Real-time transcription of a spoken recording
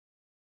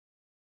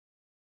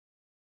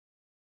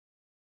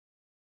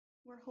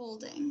We're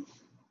holding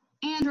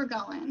and we're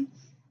going.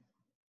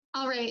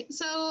 All right,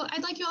 so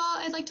I'd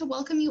like to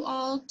welcome you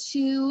all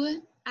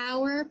to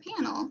our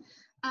panel.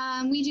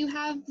 We do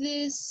have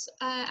this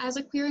as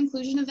a queer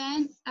inclusion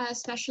event,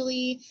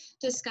 especially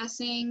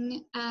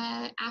discussing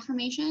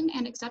affirmation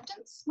and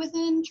acceptance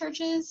within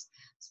churches,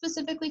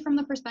 specifically from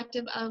the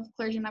perspective of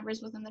clergy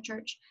members within the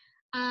church.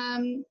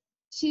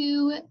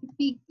 To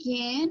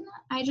begin,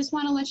 I just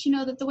want to let you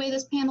know that the way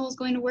this panel is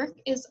going to work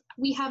is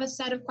we have a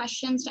set of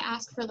questions to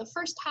ask for the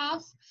first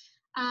half,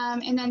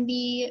 and then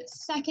the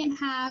second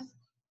half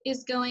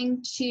is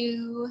going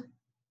to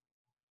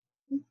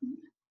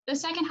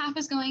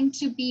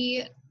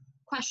be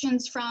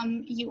questions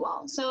from you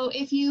all. So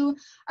if you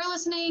are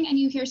listening and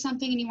you hear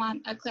something and you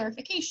want a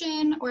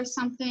clarification or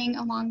something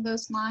along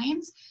those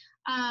lines,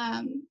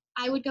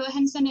 I would go ahead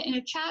and send it in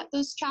a chat.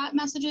 Those chat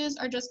messages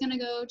are just going to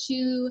go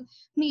to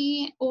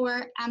me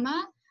or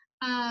Emma,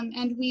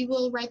 and we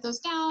will write those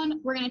down.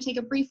 We're going to take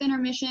a brief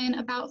intermission,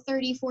 about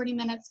 30-40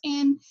 minutes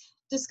in,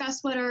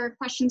 discuss what our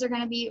questions are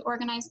going to be,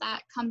 organize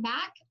that, come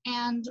back,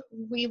 and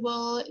we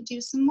will do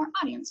some more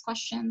audience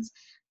questions.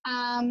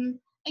 Again,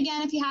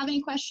 if you have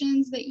any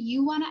questions that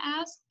you want to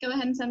ask, go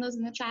ahead and send those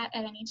in the chat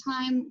at any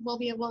time. We'll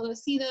be able to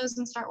see those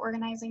and start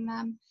organizing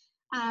them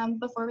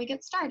before we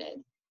get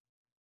started.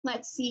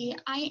 Let's see,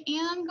 I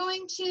am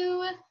going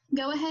to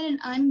go ahead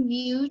and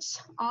unmute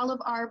all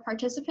of our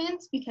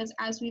participants because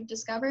as we've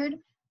discovered,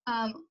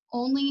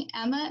 only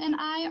Emma and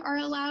I are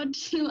allowed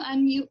to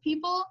unmute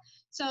people.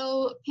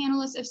 So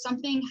panelists, if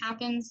something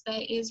happens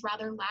that is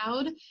rather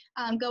loud,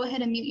 go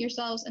ahead and mute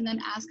yourselves and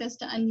then ask us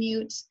to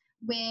unmute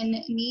when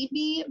need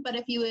be. But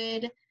if you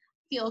would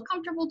feel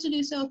comfortable to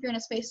do so, if you're in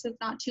a space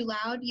that's not too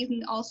loud, you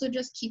can also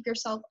just keep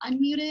yourself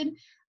unmuted.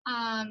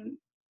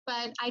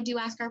 But I do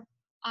ask our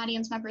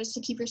audience members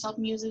to keep yourself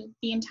muted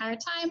the entire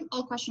time.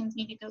 All questions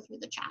need to go through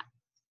the chat.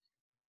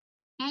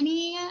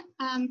 Any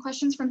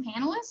questions from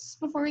panelists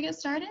before we get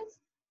started?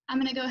 I'm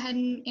going to go ahead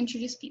and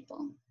introduce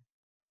people.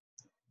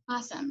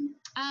 Awesome.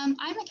 I'm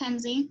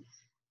Mackenzie.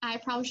 I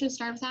probably should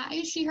start with that. I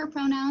use she, her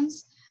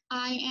pronouns.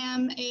 I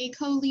am a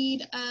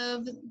co-lead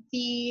of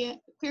the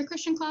Queer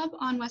Christian Club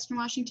on Western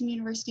Washington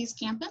University's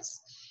campus,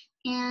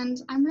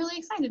 and I'm really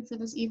excited for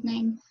this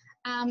evening.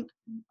 I'm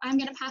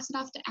going to pass it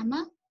off to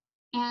Emma,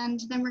 and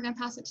then we're going to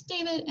pass it to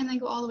David, and then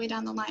go all the way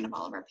down the line of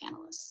all of our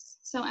panelists.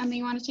 So Emma,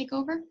 you want to take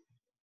over?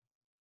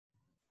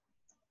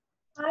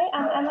 Hi,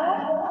 I'm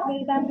Emma,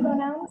 they, them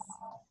pronouns.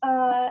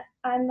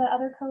 I'm the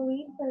other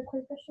co-lead for the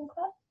Queer Christian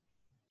Club,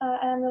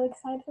 and I'm really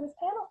excited for this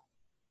panel.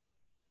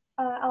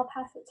 I'll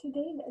pass it to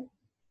David.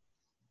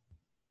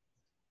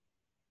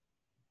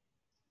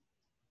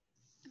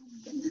 Oh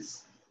my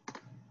goodness.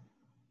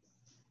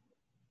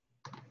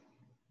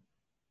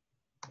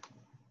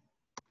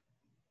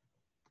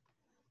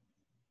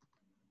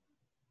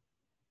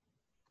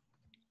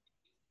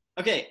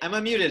 Okay, I'm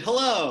unmuted.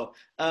 Hello,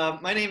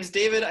 my name is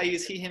David. I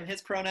use he, him,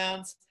 his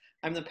pronouns.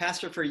 I'm the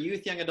pastor for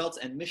youth, young adults,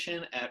 and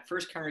mission at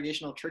First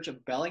Congregational Church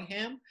of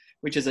Bellingham,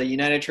 which is a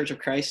United Church of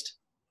Christ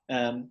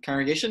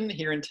congregation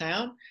here in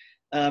town.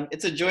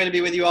 It's a joy to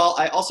be with you all.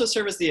 I also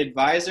serve as the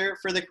advisor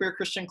for the Queer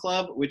Christian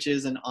Club, which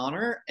is an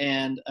honor.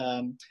 And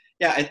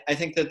yeah, I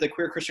think that the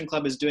Queer Christian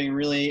Club is doing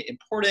really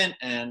important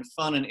and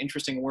fun and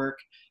interesting work.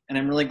 And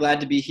I'm really glad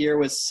to be here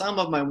with some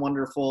of my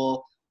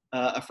wonderful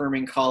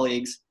affirming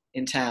colleagues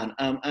in town.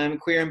 I'm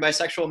queer and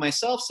bisexual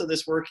myself, so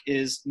this work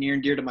is near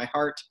and dear to my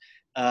heart,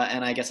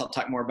 and I guess I'll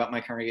talk more about my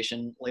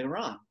congregation later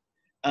on.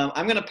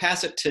 I'm going to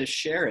pass it to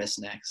Charis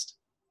next.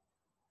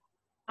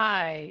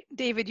 Hi,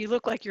 David, you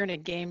look like you're in a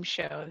game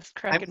show. It's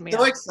cracking me up.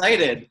 I'm so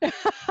excited.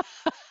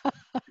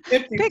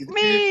 Pick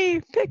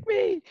me, pick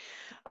me.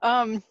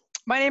 My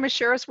name is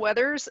Charis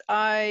Weathers.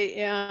 I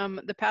am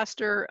the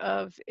pastor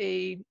of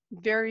a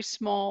very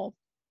small,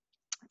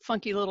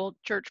 funky little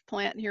church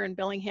plant here in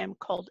Bellingham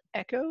called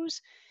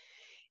Echoes.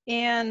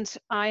 And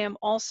I am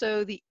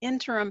also the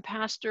interim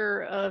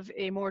pastor of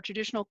a more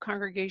traditional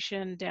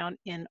congregation down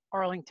in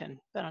Arlington,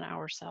 about an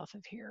hour south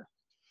of here.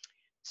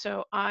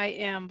 So I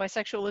am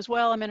bisexual as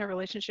well. I'm in a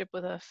relationship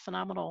with a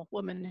phenomenal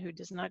woman who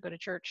does not go to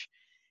church.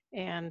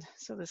 And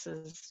so this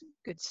is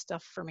good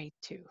stuff for me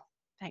too.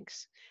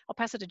 Thanks. I'll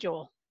pass it to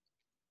Joel.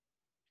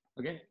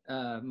 Okay,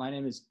 my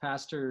name is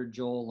Pastor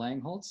Joel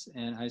Langholz,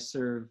 and I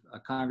serve a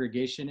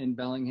congregation in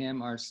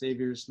Bellingham, our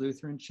Saviour's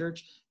Lutheran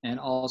Church, and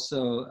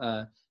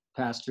also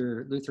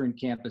pastor Lutheran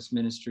campus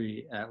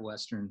ministry at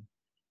Western.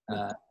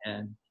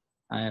 And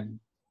I am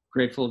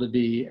grateful to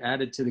be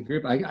added to the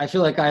group. I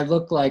feel like I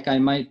look like I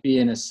might be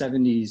in a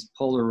 70s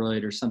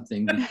Polaroid or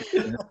something,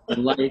 because the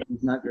light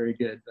is not very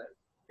good. But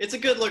it's a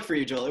good look for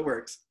you, Joel. It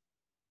works.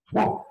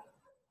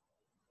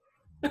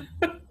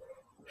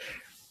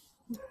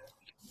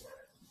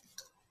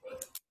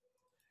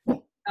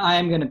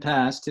 I'm going to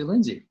pass to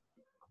Lindsay.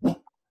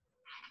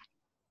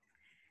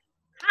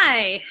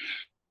 Hi,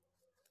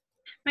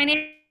 my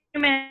name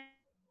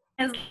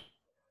is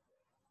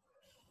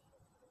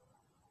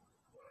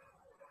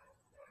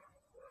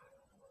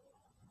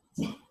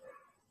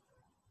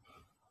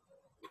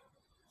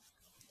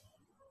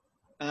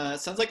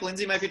Sounds like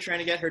Lindsay might be trying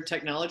to get her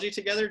technology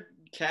together.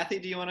 Kathy,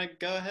 do you want to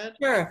go ahead?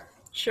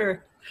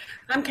 Sure.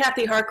 I'm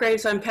Kathy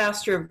Hartgraves. I'm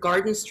pastor of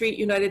Garden Street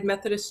United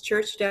Methodist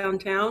Church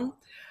downtown.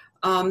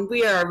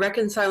 We are a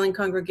reconciling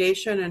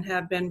congregation and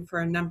have been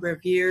for a number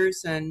of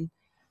years, and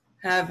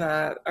have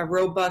a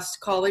robust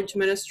college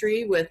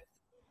ministry with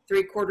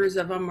 3/4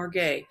 of them are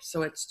gay.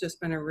 So it's just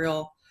been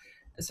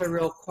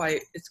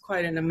it's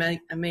quite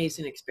an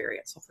amazing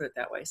experience. I'll put it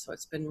that way. So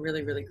it's been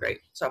really, really great.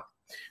 So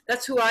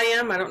that's who I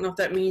am. I don't know if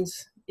that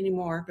means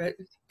anymore, but.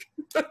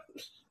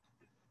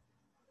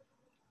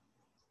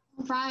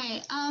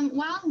 Right.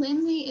 While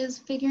Lindsay is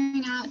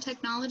figuring out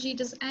technology,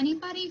 does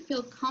anybody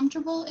feel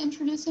comfortable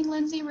introducing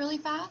Lindsay really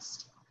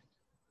fast?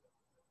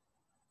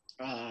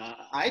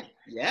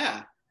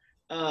 Yeah.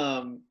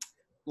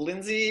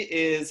 Lindsay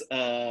is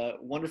a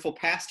wonderful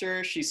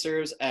pastor. She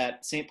serves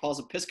at St. Paul's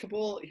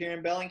Episcopal here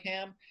in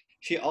Bellingham.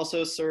 She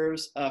also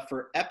serves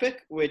for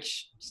EPIC,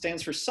 which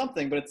stands for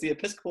something, but it's the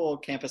Episcopal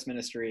campus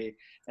ministry.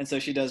 And so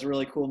she does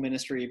really cool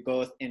ministry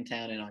both in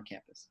town and on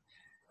campus.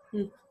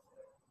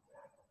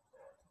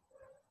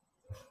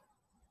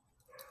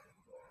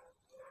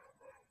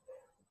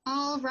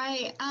 All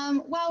right.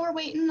 While we're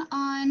waiting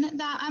on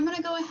that, I'm going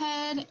to go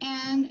ahead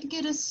and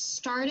get us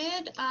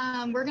started.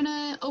 We're going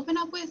to open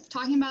up with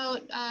talking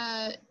about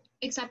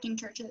accepting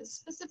churches,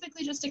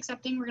 specifically just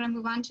accepting. We're going to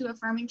move on to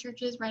affirming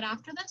churches right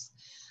after this.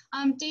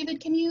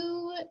 David, can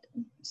you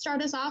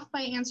start us off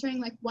by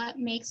answering like what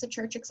makes a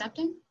church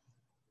accepting?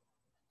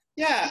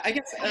 Yeah, I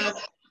guess.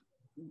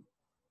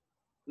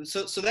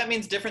 So that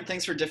means different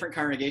things for different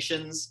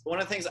congregations. One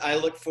of the things I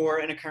look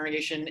for in a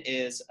congregation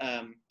is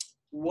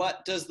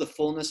what does the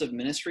fullness of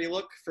ministry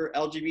look for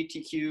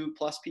LGBTQ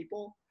plus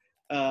people?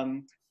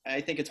 I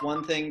think it's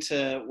one thing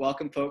to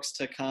welcome folks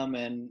to come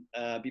and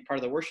be part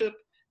of the worship,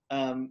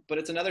 but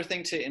it's another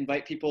thing to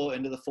invite people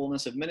into the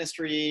fullness of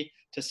ministry,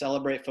 to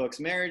celebrate folks'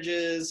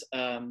 marriages,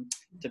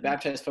 to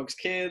baptize folks'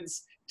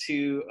 kids,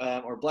 to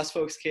or bless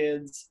folks'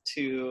 kids,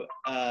 to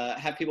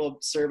have people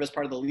serve as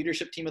part of the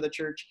leadership team of the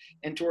church,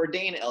 and to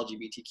ordain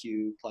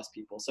LGBTQ plus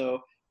people.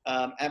 So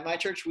at my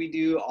church, we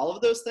do all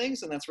of those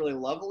things, and that's really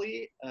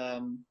lovely.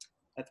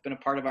 That's been a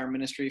part of our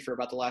ministry for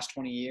about the last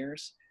 20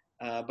 years.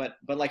 But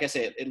like I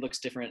say, it looks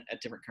different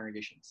at different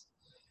congregations.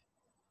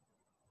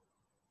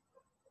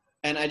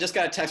 And I just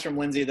got a text from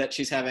Lindsay that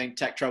she's having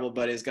tech trouble,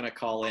 but is going to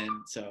call in.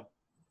 So,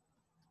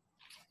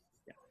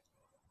 yeah.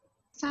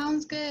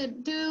 Sounds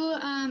good. Do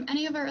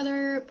any of our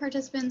other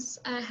participants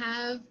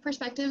have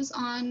perspectives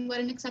on what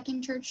an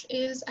accepting church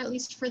is, at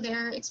least for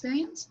their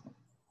experience?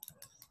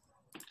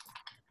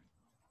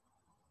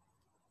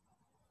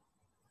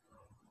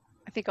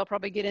 I think I'll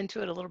probably get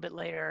into it a little bit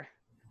later.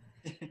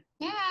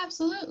 Yeah,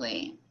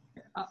 absolutely.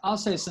 I'll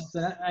say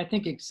something. I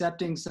think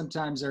accepting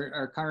sometimes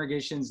are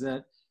congregations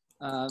that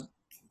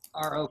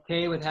are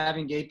okay with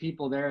having gay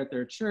people there at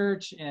their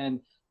church,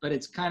 but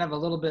it's kind of a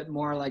little bit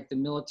more like the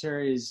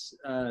military's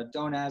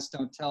don't ask,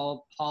 don't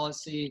tell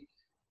policy,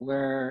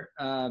 where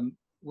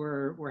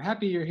we're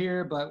happy you're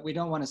here, but we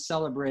don't want to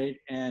celebrate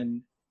and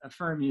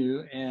affirm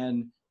you,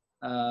 and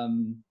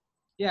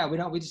yeah,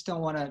 we just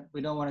don't want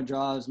to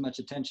draw as much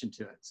attention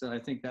to it. So I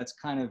think that's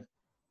kind of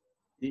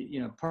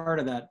part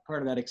of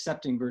that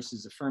accepting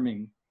versus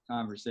affirming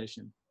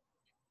conversation.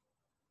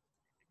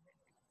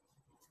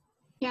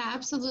 Yeah,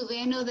 absolutely.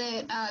 I know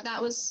that that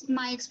was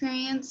my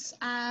experience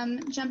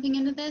jumping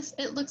into this.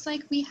 It looks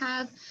like we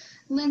have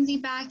Lindsay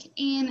back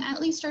in at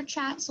least our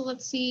chat. So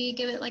let's see,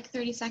 give it like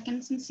 30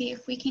 seconds and see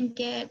if we can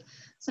get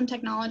some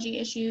technology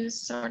issues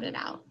sorted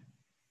out.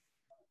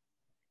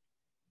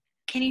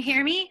 Can you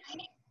hear me?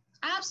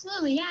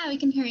 Absolutely. Yeah, we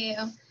can hear you.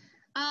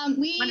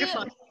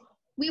 Wonderful.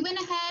 We went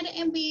ahead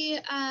and we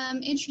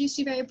introduced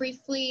you very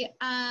briefly.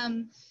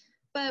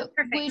 But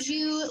Perfect. Would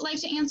you like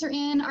to answer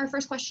in? Our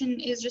first question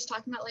is just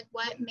talking about like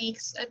what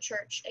makes a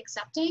church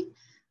accepting.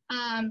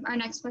 Our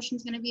next question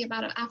is going to be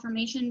about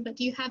affirmation, but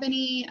do you have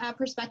any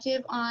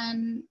perspective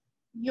on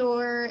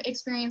your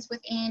experience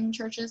within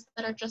churches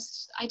that are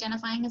just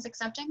identifying as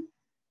accepting?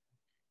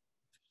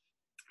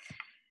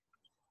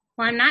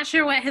 Well, I'm not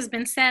sure what has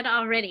been said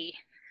already,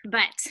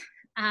 but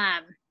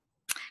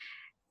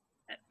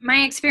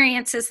my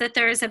experience is that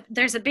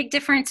there's a big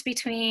difference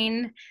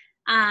between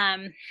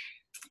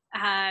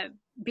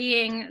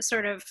being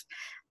sort of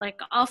like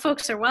all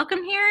folks are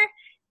welcome here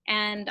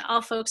and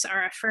all folks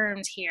are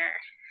affirmed here.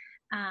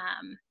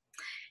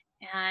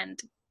 And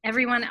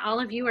everyone, all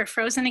of you are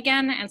frozen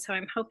again, and so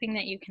I'm hoping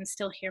that you can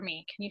still hear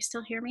me. Can you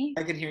still hear me?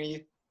 I can hear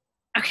you.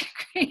 Okay,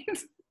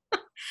 great.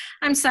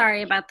 I'm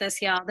sorry about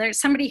this, y'all. There's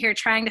somebody here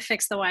trying to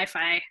fix the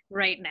Wi-Fi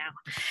right now.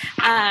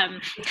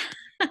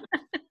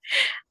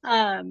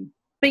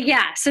 But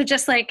yeah, so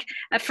just like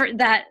for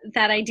that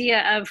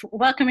idea of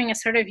welcoming a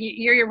sort of,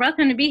 you're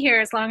welcome to be here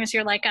as long as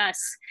you're like us.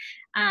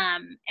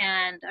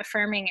 And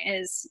affirming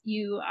is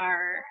you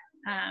are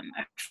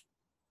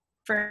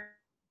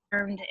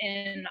affirmed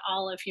in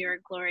all of your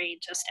glory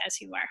just as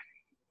you are.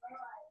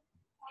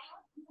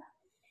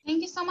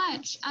 Thank you so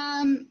much.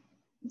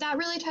 that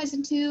really ties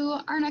into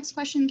our next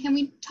question. Can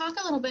we talk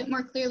a little bit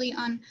more clearly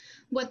on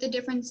what the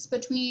difference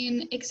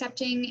between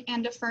accepting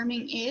and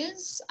affirming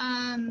is?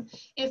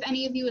 If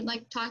any of you would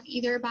like to talk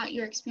either about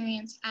your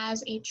experience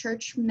as a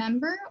church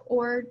member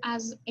or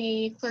as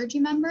a clergy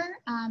member,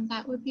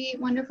 that would be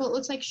wonderful. It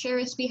looks like,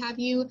 Charis, we have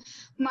you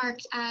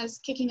marked as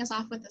kicking us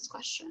off with this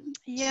question.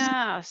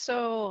 Yeah,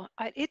 so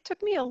it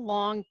took me a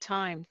long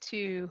time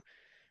to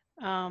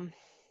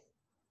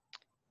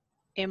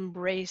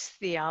embrace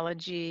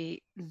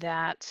theology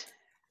that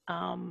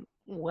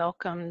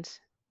welcomed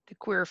the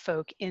queer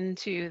folk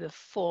into the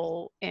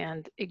full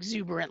and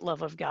exuberant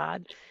love of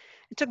God.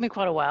 It took me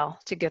quite a while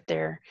to get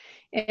there.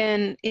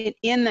 And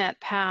in that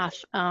path,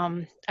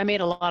 I made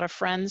a lot of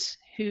friends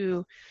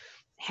who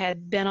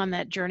had been on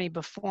that journey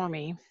before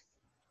me.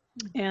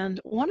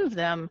 And one of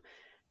them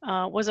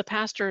was a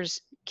pastor's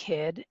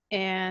kid,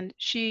 and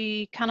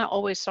she kind of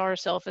always saw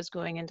herself as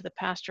going into the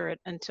pastorate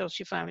until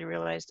she finally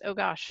realized, oh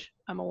gosh,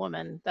 I'm a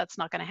woman. That's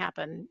not going to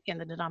happen in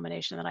the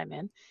denomination that I'm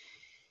in.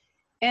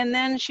 And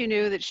then she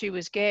knew that she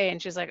was gay,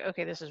 and she's like,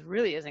 okay, this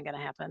really isn't going to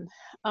happen.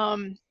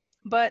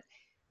 But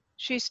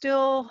she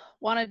still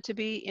wanted to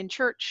be in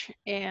church,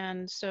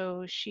 and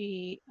so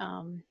she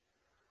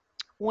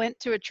went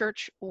to a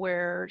church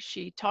where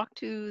she talked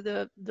to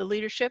the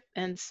leadership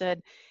and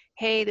said,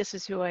 hey, this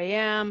is who I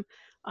am.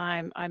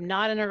 I'm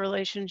not in a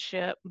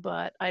relationship,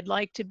 but I'd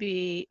like to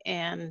be,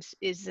 and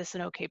is this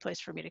an okay place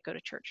for me to go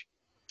to church?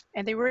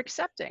 And they were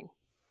accepting.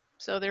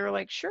 So they were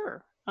like,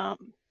 sure,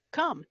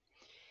 come.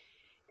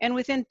 And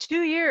within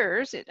 2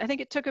 years, I think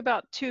it took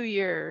about 2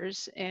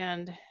 years,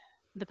 and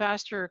the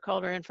pastor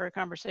called her in for a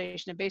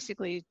conversation and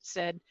basically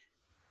said,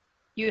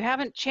 you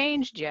haven't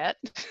changed yet.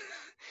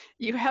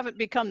 You haven't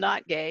become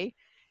not gay.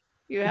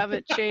 You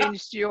haven't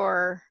changed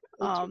your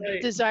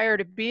desire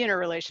to be in a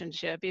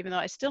relationship, even though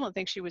I still don't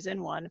think she was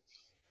in one.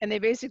 And they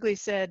basically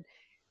said,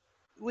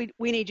 we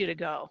need you to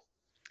go.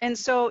 And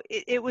so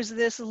it was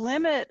this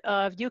limit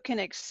of you can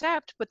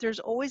accept, but there's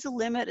always a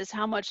limit as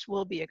how much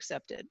will be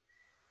accepted.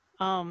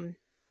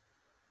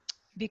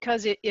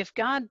 Because if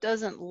God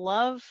doesn't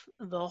love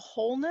the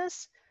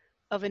wholeness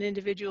of an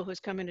individual who's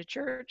coming to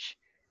church,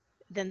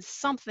 then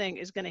something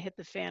is going to hit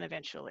the fan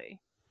eventually.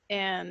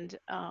 And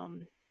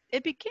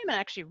it became an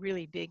actually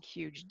really big,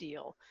 huge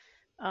deal.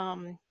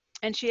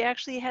 And she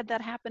actually had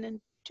that happen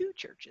in 2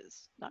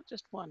 churches, not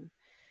just one.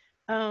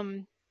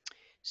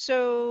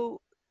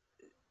 So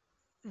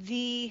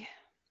the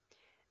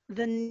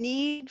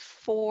need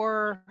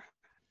for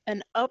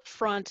an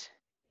upfront,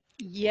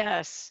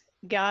 yes,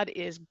 God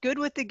is good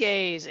with the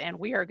gays, and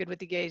we are good with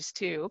the gays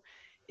too,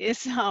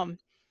 is kind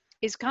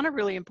of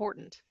really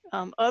important.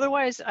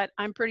 Otherwise,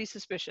 I'm pretty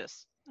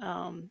suspicious,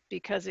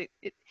 because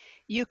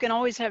you can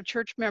always have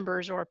church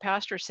members or a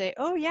pastor say,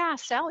 oh yeah,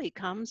 Sally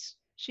comes,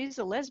 she's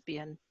a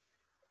lesbian.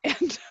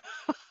 And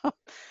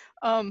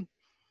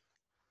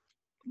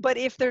but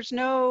if there's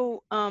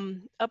no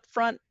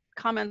upfront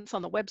comments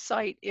on the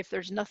website, if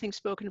there's nothing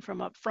spoken from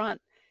up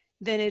front,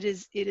 then it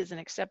is an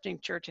accepting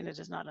church, and it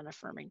is not an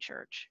affirming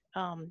church.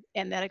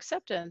 And that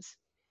acceptance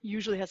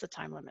usually has a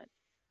time limit.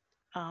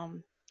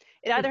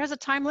 It either has a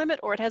time limit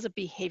or it has a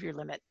behavior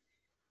limit.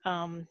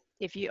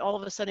 If you all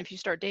of a sudden, if you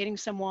start dating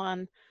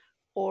someone,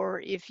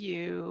 or if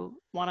you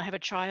want to have a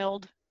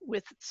child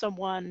with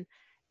someone,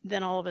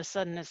 then all of a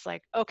sudden it's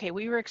like, okay,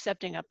 we were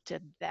accepting up to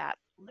that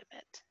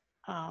limit.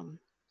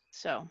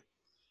 So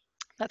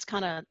that's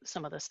kind of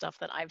some of the stuff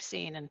that I've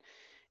seen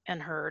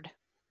and heard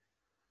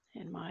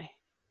in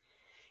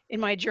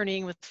my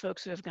journeying with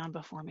folks who have gone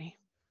before me.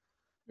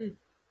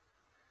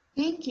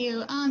 Thank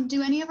you.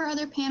 Do any of our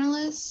other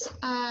panelists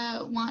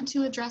want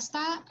to address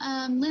that?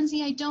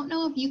 Lindsay, I don't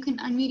know if you can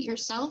unmute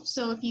yourself,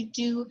 so if you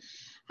do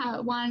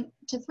want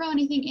to throw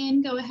anything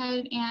in, go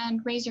ahead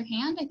and raise your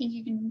hand. I think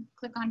you can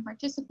click on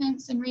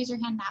participants and raise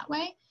your hand that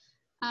way.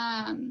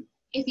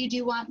 If you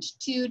do want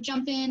to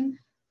jump in,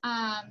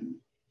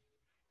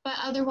 but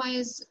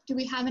otherwise, do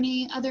we have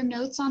any other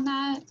notes on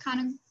that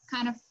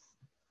kind of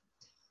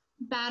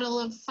battle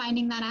of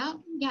finding that out?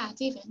 Yeah,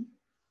 David.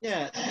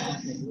 Yeah,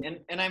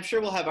 and I'm sure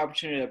we'll have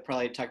opportunity to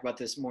probably talk about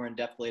this more in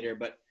depth later,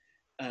 but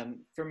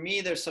for me,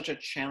 there's such a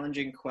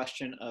challenging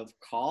question of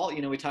call.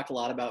 You know, we talk a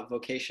lot about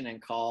vocation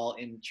and call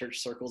in church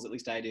circles, at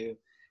least I do.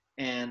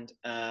 And,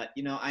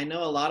 you know, I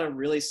know a lot of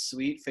really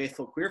sweet,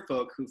 faithful queer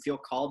folk who feel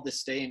called to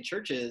stay in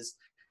churches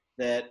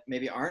that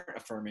maybe aren't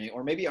affirming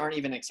or maybe aren't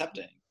even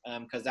accepting,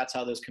 because that's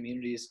how those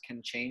communities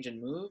can change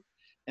and move.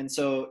 And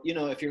so, you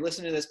know, if you're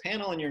listening to this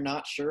panel and you're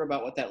not sure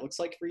about what that looks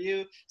like for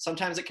you,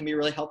 sometimes it can be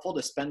really helpful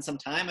to spend some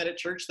time at a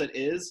church that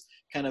is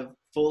kind of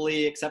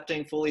fully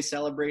accepting, fully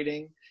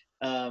celebrating,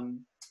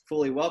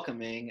 fully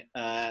welcoming,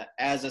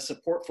 as a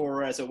support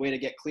for, as a way to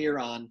get clear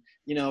on,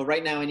 you know,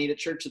 right now I need a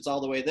church that's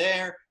all the way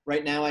there.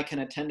 Right now I can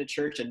attend a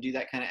church and do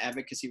that kind of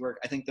advocacy work.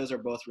 I think those are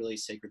both really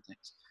sacred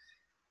things.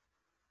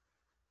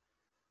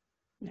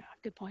 Yeah,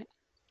 good point.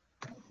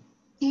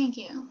 Thank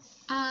you.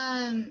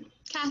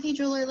 Kathy,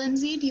 Joel, or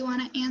Lindsay, do you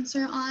want to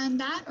answer on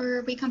that, or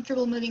are we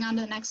comfortable moving on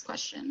to the next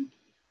question?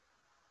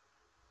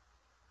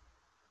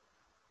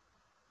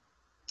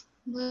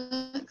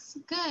 Looks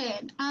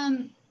good.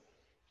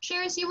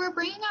 Charis, you were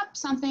bringing up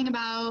something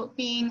about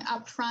being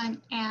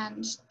upfront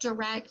and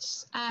direct,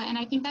 and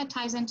I think that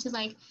ties into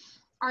like,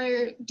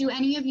 do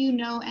any of you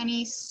know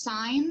any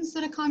signs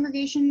that a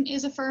congregation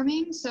is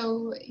affirming,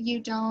 so you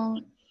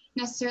don't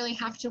necessarily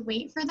have to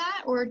wait for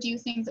that? Or do you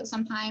think that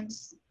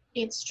sometimes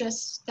it's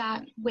just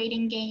that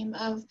waiting game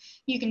of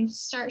you can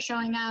start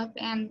showing up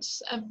and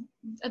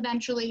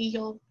eventually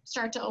you'll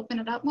start to open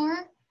it up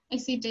more? I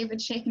see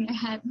David shaking your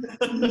head.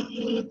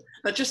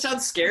 That just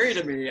sounds scary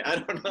to me. I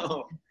don't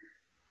know.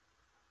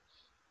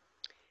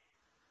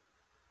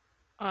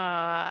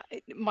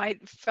 My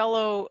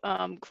fellow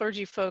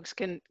clergy folks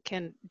can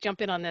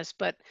jump in on this,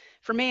 but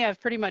for me, I've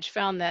pretty much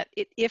found that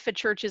if a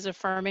church is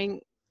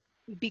affirming,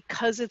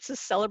 because it's a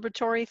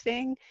celebratory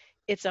thing,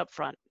 it's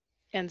upfront.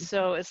 And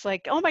so it's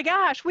like, oh my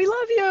gosh, we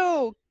love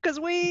you, because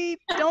we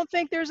don't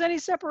think there's any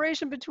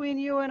separation between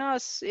you and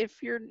us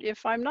if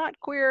I'm not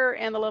queer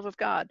and the love of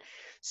God.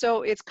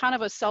 So it's kind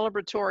of a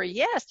celebratory,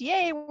 yes,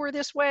 yay, we're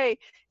this way.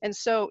 And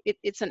so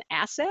it's an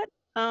asset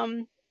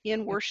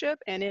in worship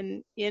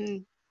and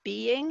in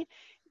being.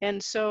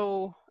 And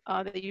so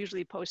they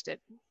usually post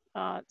it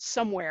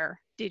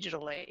somewhere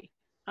digitally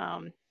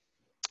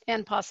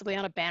and possibly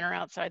on a banner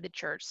outside the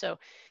church. So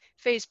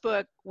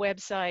Facebook,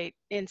 website,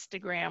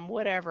 Instagram,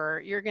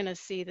 whatever, you're going to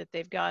see that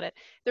they've got it.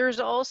 There's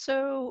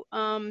also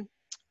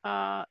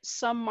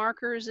some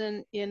markers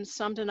in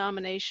some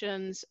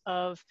denominations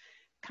of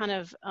kind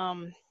of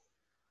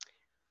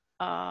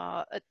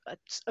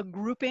a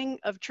grouping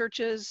of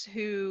churches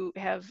who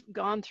have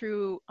gone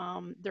through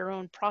their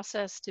own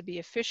process to be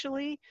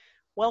officially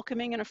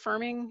welcoming and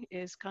affirming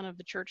is kind of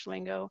the church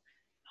lingo.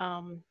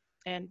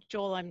 And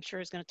Joel, I'm sure,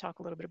 is going to talk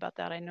a little bit about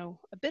that. I know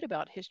a bit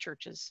about his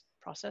church's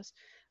process.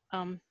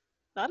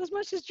 Not as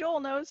much as Joel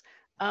knows.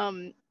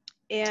 And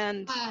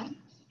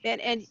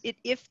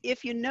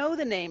if you know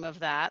the name of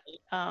that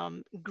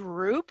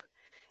group,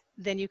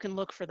 then you can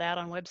look for that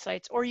on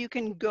websites, or you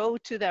can go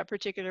to that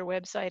particular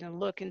website and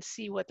look and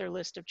see what their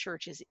list of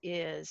churches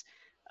is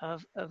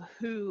of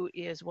who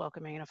is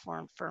welcoming and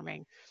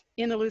affirming.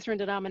 In the Lutheran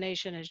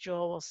denomination, as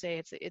Joel will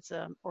say, it's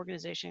an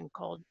organization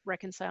called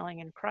Reconciling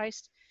in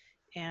Christ.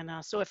 And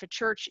so if a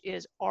church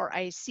is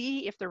RIC,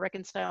 if they're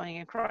reconciling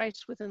in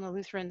Christ within the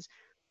Lutherans,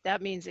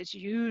 that means it's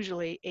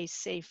usually a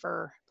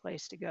safer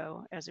place to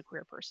go as a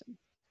queer person.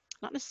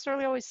 Not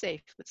necessarily always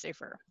safe, but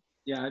safer.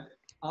 Yeah,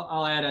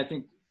 I'll add, I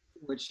think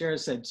what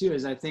Charis said too,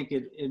 is I think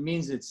it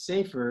means it's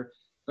safer,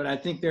 but I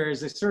think there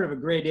is a sort of a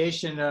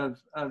gradation of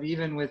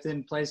even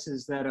within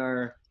places that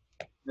are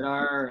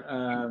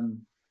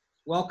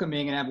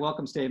welcoming and have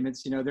welcome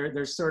statements, you know,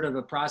 there's sort of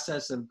a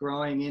process of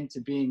growing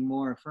into being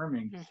more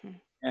affirming. Mm-hmm.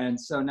 And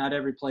so not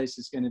every place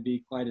is going to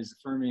be quite as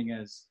affirming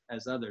as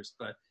others,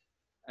 but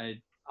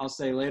I'll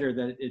say later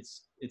that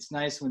it's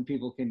nice when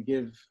people can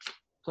give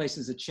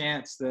places a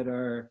chance that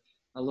are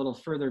a little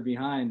further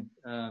behind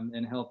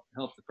and help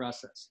the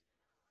process.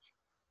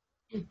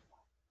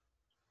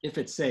 If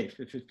it's safe,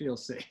 if it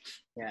feels safe.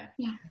 Yeah.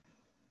 Yeah.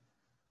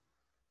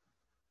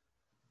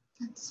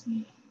 That's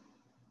me.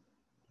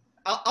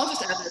 I'll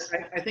just add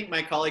that I think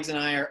my colleagues and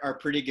I are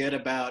pretty good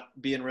about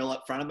being real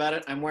upfront about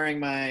it. I'm wearing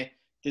my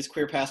 "This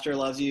Queer Pastor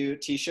Loves You"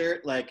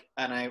 t-shirt,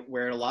 and I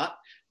wear it a lot.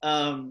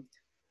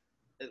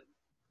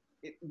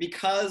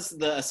 Because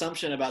the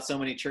assumption about so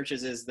many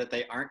churches is that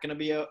they aren't going to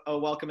be a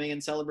welcoming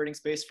and celebrating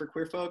space for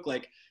queer folk,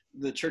 like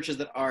the churches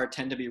that are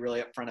tend to be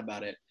really upfront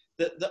about it.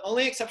 The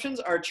only exceptions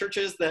are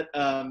churches that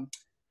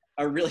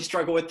are really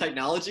struggle with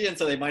technology, and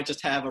so they might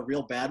just have a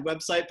real bad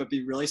website but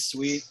be really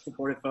sweet,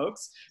 supportive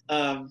folks.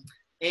 But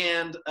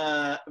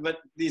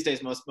these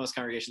days most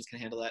congregations can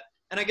handle that.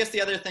 And I guess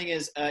the other thing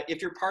is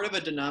if you're part of a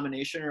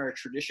denomination or a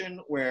tradition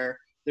where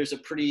there's a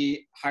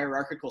pretty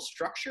hierarchical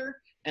structure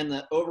and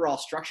the overall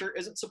structure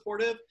isn't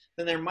supportive,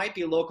 then there might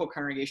be local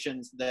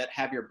congregations that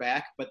have your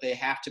back, but they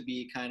have to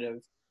be kind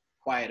of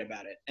quiet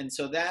about it. And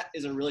so that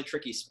is a really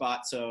tricky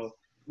spot. So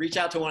reach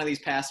out to one of these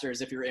pastors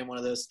if you're in one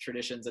of those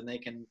traditions, and they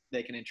can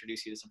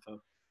introduce you to some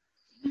folks.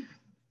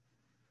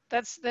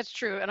 That's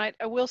true. And I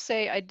will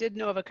say I did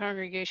know of a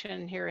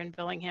congregation here in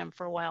Bellingham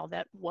for a while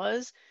that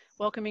was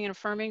welcoming and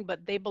affirming,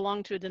 but they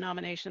belonged to a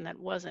denomination that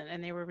wasn't,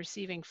 and they were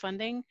receiving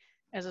funding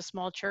as a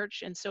small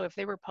church. And so if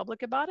they were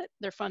public about it,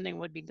 their funding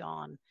would be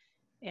gone.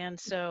 And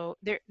so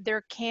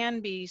there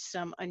can be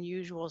some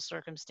unusual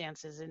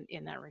circumstances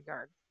in that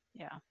regard.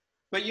 Yeah.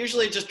 But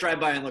usually just drive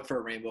by and look for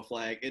a rainbow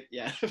flag.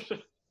 Yeah.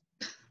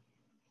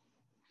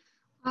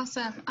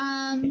 Awesome.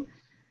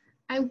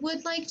 I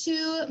would like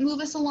to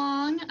move us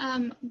along.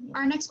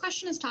 Our next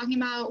question is talking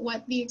about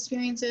what the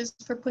experience is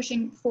for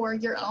pushing for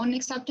your own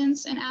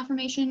acceptance and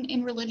affirmation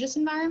in religious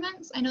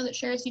environments. I know that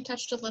Charis, you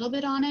touched a little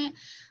bit on it.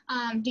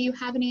 Do you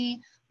have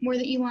any more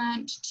that you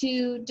want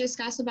to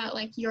discuss about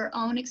like your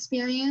own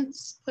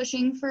experience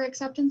pushing for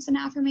acceptance and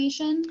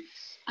affirmation?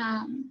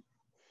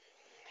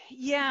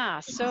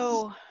 Yeah,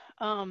 so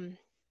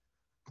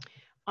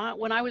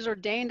when I was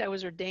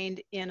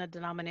ordained in a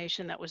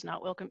denomination that was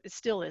not welcome. It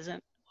still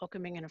isn't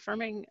welcoming and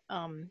affirming.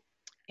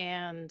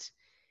 And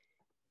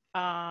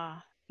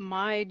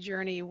my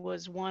journey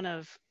was one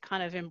of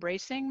kind of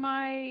embracing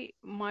my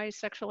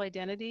sexual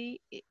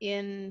identity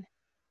in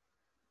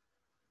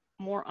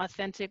more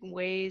authentic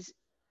ways,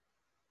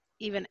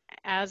 even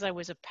as I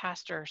was a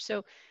pastor.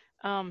 So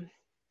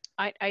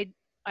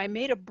I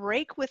made a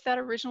break with that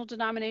original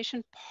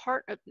denomination,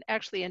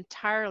 actually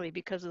entirely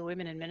because of the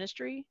women in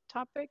ministry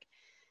topic,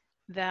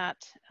 that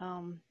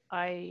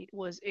I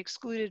was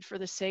excluded for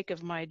the sake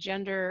of my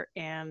gender,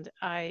 and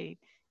I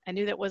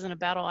knew that wasn't a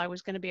battle I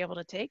was going to be able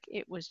to take.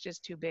 It was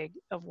just too big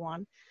of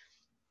one.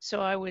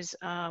 So I was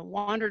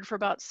wandered for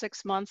about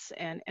 6 months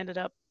and ended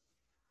up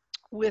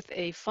with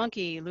a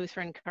funky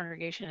Lutheran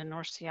congregation in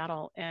North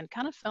Seattle, and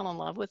kind of fell in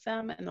love with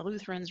them, and the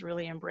Lutherans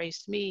really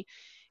embraced me.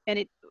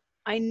 And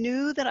I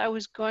knew that I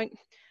was going,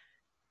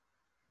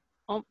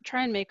 I'll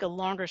try and make a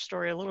longer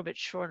story a little bit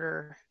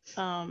shorter.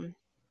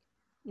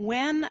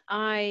 When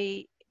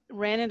I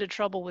ran into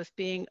trouble with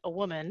being a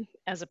woman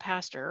as a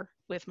pastor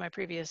with my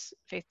previous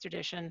faith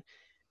tradition,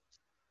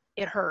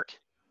 it hurt.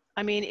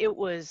 I mean, it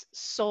was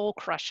soul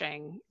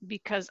crushing,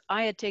 because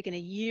I had taken a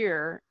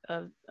year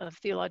of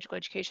theological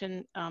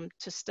education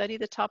to study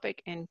the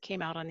topic, and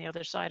came out on the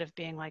other side of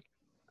being like,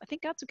 I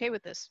think God's okay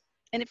with this.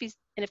 And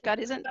if God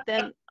isn't,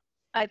 then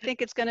I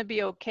think it's going to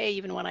be okay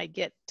even when I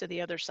get to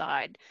the other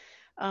side,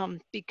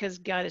 because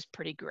God is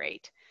pretty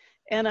great.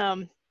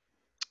 And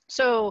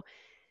so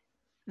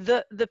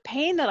the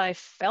pain that I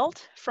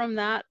felt from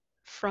that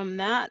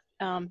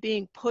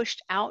being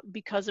pushed out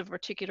because of a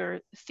particular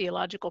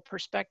theological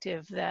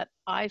perspective that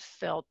I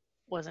felt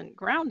wasn't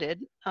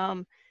grounded,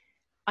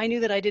 I knew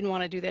that I didn't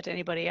want to do that to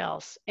anybody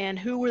else. And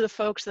who were the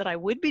folks that I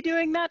would be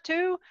doing that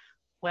to?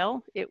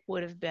 Well, it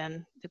would have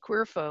been the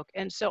queer folk.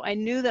 And so I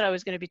knew that I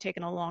was going to be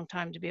taking a long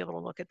time to be able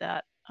to look at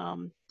that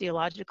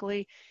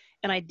theologically.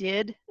 And I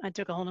did. I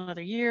took a whole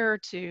another year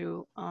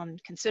to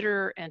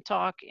consider and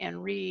talk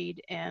and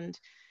read and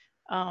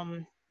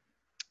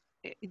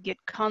get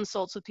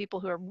consults with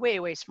people who are way,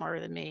 way smarter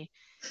than me.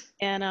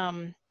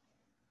 And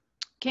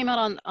came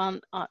out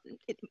on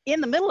in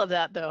the middle of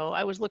that, though,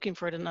 I was looking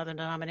for another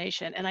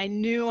denomination. And I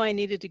knew I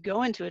needed to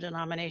go into a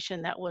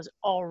denomination that was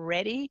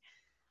already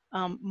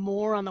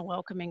more on the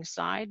welcoming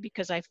side,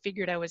 because I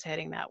figured I was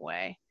heading that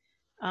way.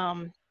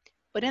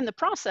 But in the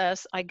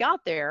process, I got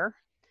there,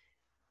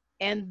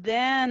 and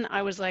then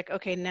I was like,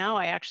 okay, now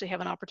I actually have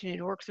an opportunity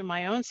to work through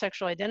my own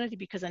sexual identity,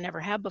 because I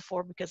never have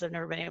before, because I've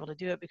never been able to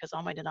do it, because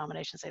all my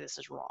denominations say this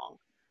is wrong.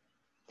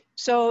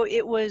 So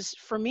it was,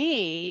 for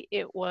me,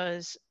 it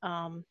was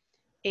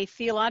a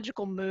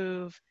theological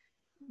move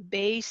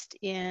based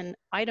in,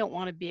 I don't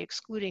want to be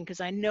excluding,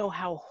 because I know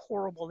how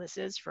horrible this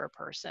is for a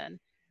person.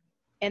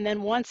 And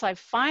then once I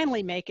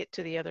finally make it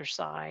to the other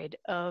side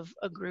of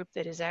a group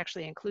that is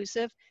actually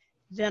inclusive,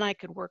 then I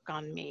could work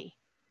on me.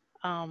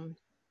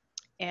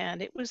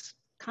 And it was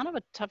kind of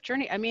a tough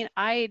journey. I mean,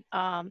 I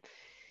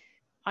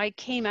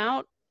came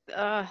out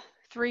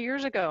 3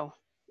 years ago,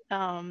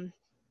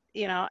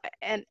 you know,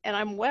 and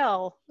I'm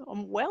well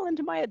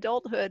into my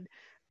adulthood.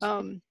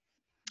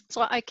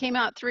 So I came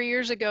out 3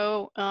 years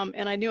ago,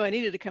 and I knew I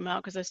needed to come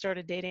out because I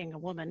started dating a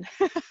woman.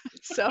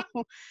 So,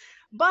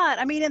 but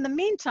I mean, in the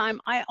meantime,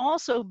 I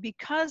also,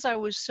 because I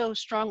was so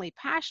strongly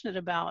passionate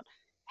about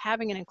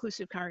having an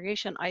inclusive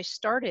congregation, I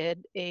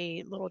started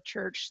a little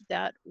church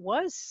that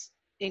was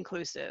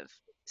inclusive.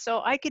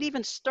 So I could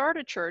even start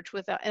a church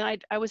without, and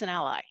I was an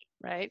ally,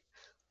 right?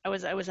 I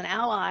was an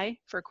ally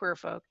for queer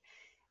folk,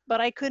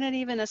 but I couldn't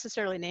even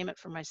necessarily name it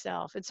for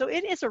myself. And so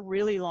it is a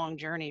really long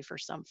journey for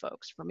some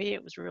folks. For me,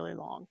 it was really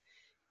long.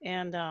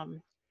 And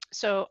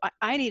so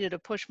I needed to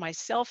push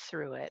myself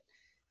through it.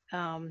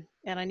 And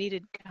I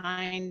needed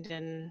kind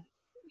and,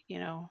 you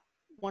know,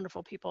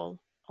 wonderful people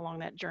along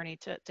that journey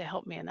to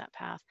help me in that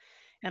path.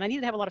 And I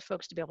needed to have a lot of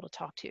folks to be able to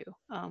talk to.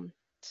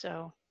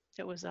 So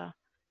it was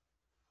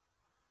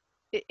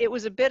it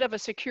was a bit of a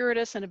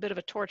circuitous and a bit of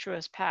a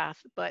tortuous path,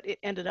 but it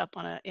ended up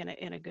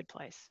in a good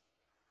place.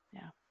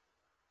 Yeah.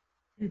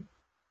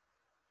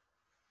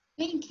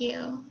 Thank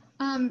you.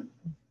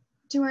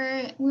 Do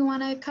we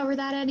want to cover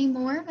that any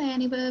more by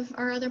any of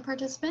our other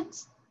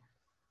participants?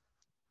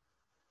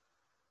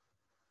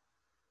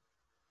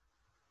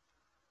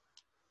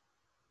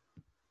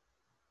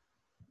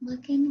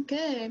 Looking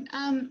good.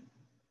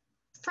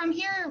 From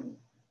here,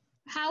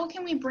 how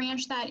can we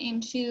branch that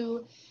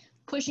into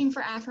pushing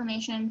for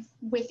affirmation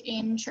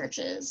within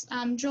churches?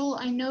 Joel,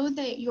 I know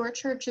that your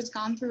church has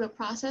gone through a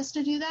process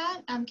to do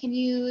that. Can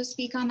you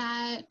speak on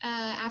that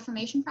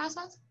affirmation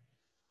process?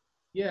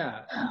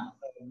 Yeah,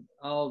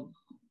 I'll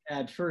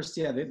add first,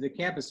 yeah, the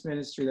campus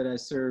ministry that I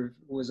serve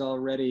was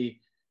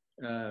already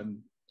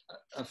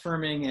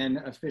affirming and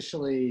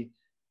officially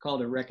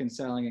called a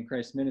Reconciling in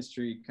Christ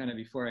ministry kind of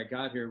before I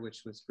got here,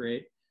 which was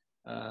great.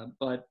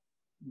 But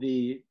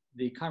the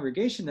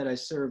congregation that I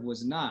serve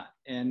was not.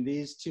 And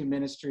these two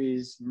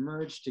ministries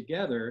merged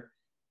together.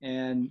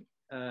 And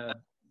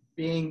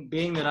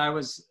being that I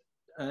was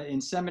in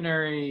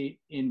seminary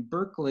in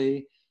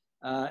Berkeley,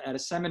 at a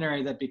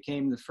seminary that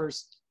became the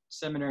first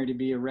seminary to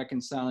be a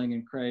Reconciling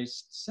in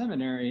Christ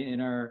seminary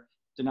in our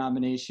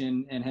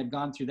denomination, and had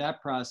gone through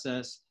that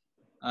process,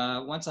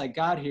 once I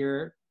got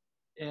here,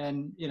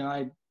 and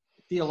I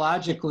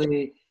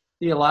theologically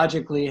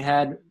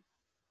had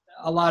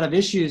a lot of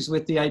issues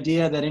with the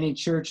idea that any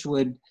church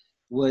would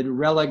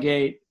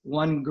relegate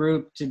one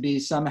group to be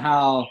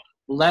somehow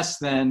less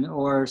than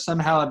or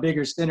somehow a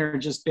bigger sinner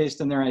just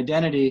based on their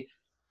identity,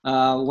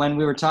 when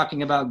we were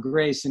talking about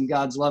grace and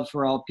God's love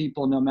for all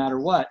people no matter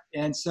what.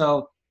 And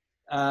so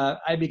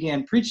I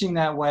began preaching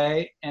that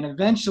way, and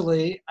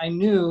eventually I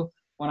knew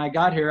when I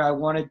got here I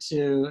wanted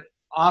to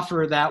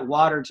offer that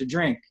water to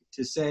drink,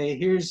 to say,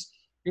 here's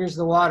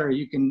the water,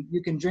 you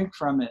can drink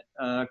from it,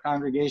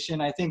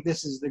 congregation. I think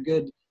this is the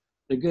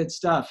good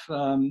stuff.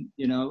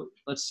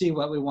 Let's see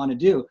what we want to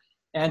do.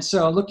 And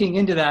so looking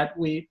into that,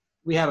 we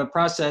have a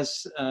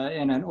process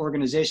in an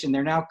organization.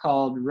 They're now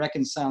called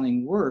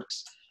Reconciling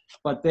Works,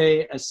 but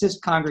they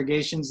assist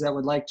congregations that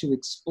would like to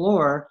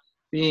explore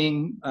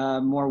being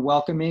more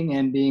welcoming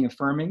and being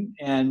affirming.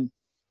 And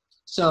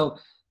so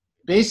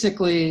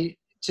basically,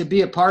 to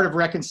be a part of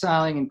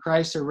Reconciling in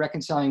Christ or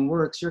Reconciling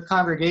Works, your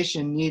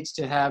congregation needs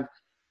to have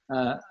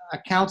a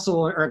council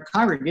or a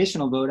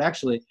congregational vote,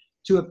 actually,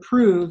 to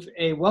approve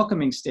a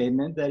welcoming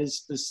statement that is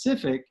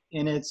specific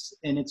in its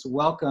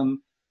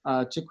welcome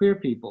to queer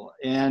people.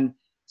 And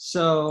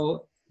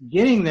so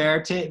getting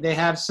there, they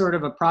have sort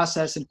of a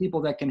process and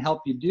people that can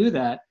help you do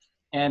that.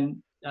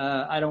 And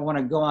I don't want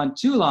to go on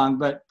too long,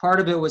 but part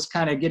of it was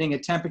kind of getting a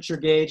temperature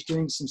gauge,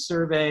 doing some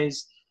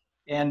surveys.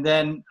 And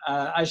then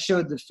I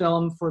showed the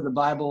film for The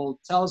Bible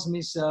Tells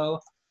Me So,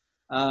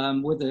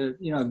 with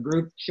a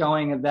group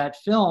showing of that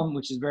film,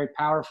 which is very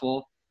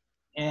powerful.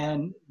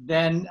 And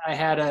then I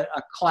had a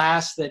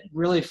class that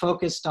really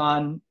focused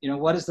on,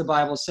 what does the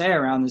Bible say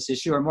around this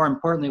issue, or more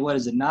importantly, what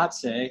does it not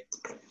say?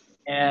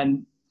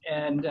 And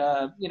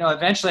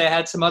eventually I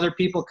had some other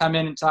people come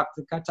in and talk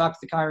to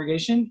the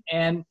congregation.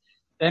 And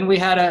then we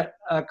had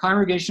a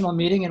congregational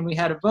meeting and we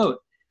had a vote.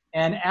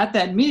 And at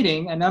that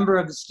meeting, a number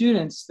of the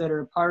students that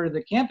are part of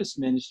the campus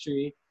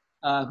ministry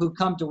who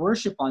come to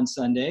worship on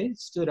Sunday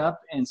stood up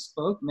and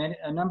spoke,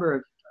 a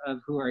number of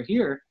who are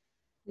here,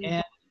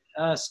 and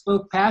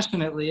spoke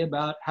passionately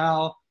about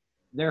how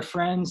their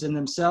friends and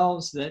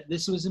themselves, that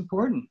this was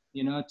important,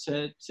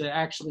 to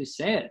actually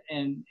say it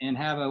and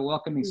have a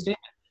welcoming statement.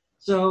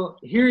 So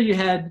here you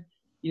had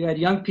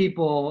young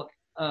people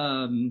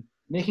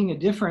making a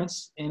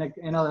difference in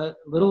a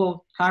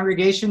little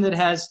congregation that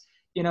has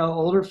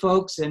older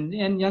folks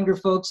and younger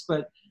folks,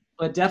 but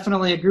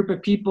definitely a group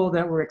of people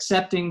that were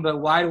accepting. But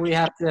why do we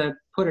have to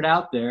put it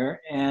out there?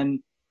 And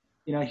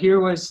here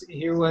was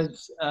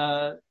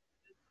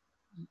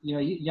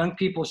young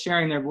people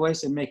sharing their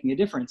voice and making a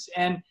difference,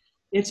 and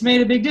it's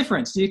made a big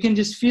difference. You can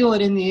just feel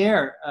it in the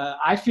air.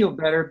 I feel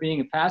better being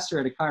a pastor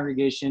at a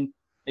congregation.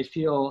 I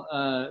feel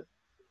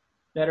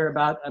better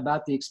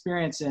about the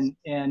experience,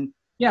 and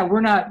yeah,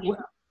 we're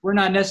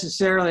not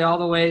necessarily all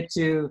the way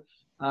to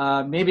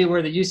maybe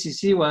where the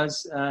UCC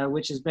was,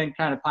 which has been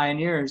kind of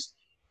pioneers,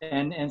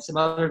 and some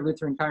other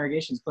Lutheran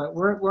congregations, but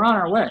we're on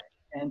our way.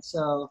 And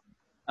so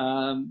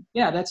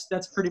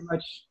that's pretty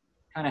much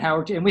kind of how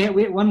we're. And we had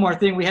one more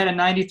thing. We had a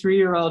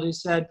 93-year-old who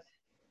said,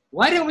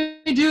 "Why didn't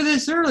we do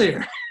this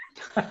earlier?"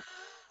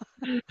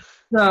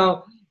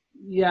 So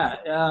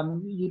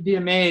you'd be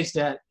amazed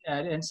at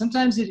and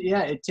sometimes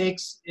it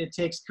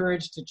takes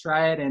courage to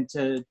try it and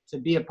to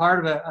be a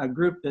part of a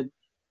group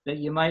that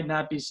you might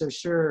not be so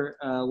sure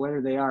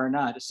whether they are or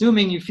not,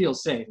 assuming you feel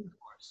safe, of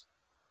course.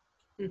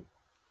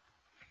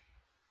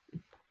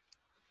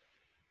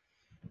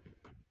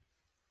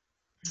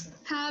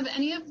 Have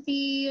any of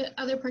the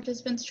other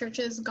participants'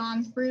 churches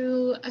gone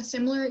through a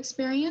similar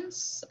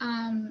experience,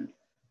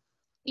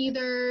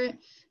 either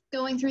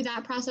going through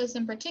that process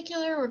in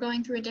particular or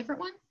going through a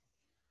different one?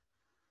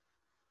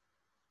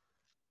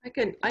 I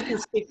can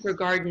speak for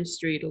Garden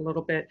Street a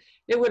little bit.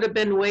 It would have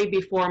been way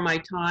before my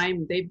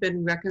time. They've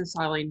been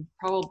reconciling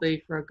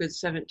probably for a good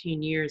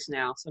 17 years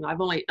now. So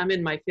I'm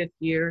in my 5th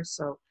year,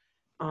 so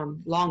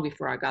long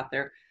before I got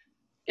there.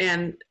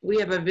 And we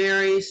have a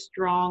very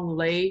strong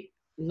lay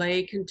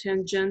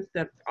contingent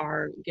that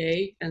are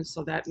gay, and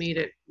so that made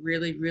it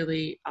really,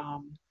 really.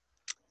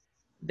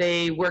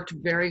 They worked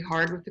very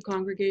hard with the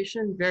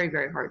congregation, very,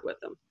 very hard with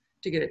them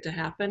to get it to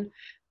happen.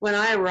 When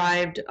I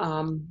arrived,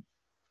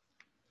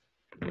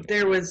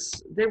 there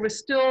was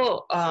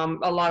still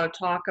a lot of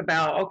talk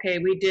about, okay,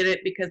 we did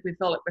it because we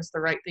felt it was the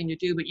right thing to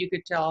do, but you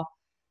could tell,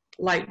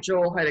 like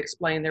Joel had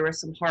explained, there were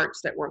some hearts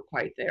that weren't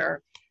quite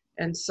there.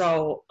 And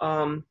so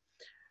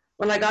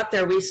when I got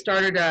there, we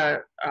started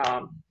a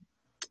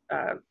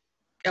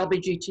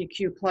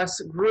LGBTQ plus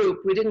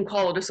group. We didn't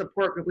call it a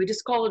support group, we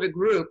just called it a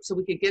group so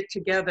we could get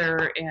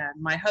together. And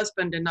my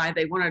husband and I,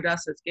 they wanted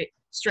us as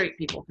straight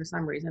people for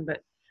some reason,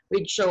 but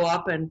we'd show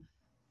up, and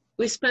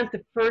we spent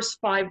the first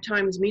 5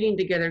 times meeting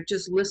together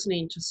just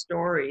listening to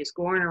stories,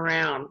 going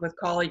around with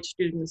college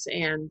students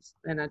and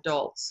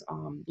adults,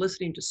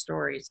 listening to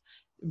stories.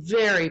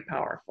 Very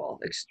powerful,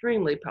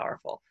 extremely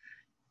powerful.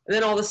 And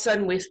then all of a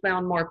sudden we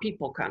found more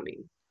people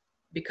coming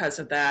because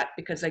of that,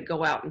 because they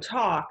go out and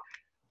talk.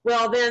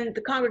 Well, then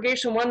the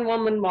congregation, one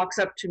woman walks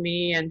up to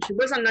me, and she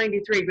wasn't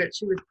 93, but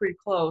she was pretty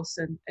close,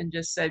 and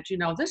just said, you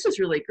know, this is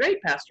really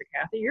great, Pastor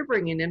Kathy. You're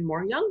bringing in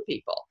more young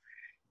people.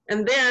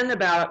 And then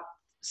about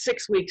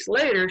 6 weeks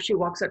later, she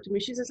walks up to me.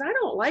 She says, I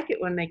don't like it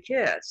when they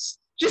kiss.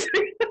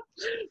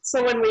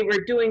 So when we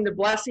were doing the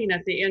blessing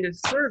at the end of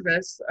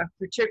service,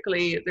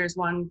 particularly there's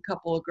one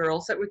couple of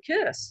girls that would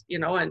kiss, you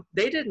know, and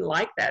they didn't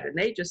like that. And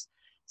they just,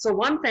 so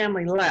one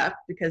family left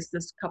because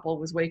this couple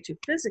was way too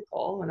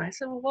physical. And I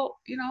said, well,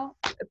 you know,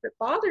 if it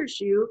bothers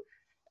you,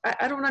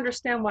 I don't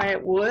understand why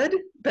it would,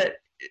 but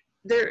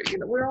they're, you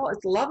know, we're all,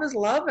 it's love is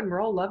love, and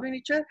we're all loving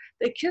each other.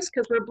 They kiss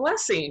because we're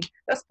blessing.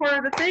 That's part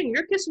of the thing.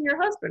 You're kissing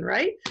your husband,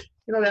 right?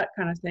 You know, that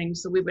kind of thing.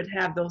 So we would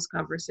have those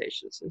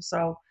conversations. And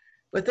so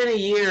within a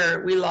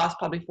year, we lost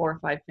probably 4 or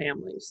 5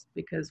 families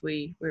because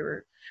we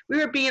were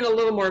being a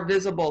little more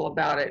visible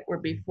about it, where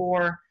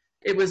before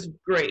it was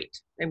great.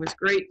 It was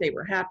great. They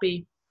were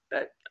happy,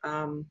 but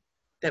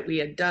that we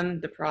had done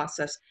the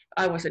process.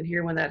 I wasn't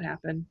here when that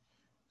happened.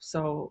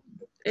 So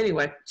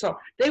anyway, so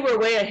they were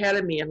way ahead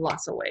of me in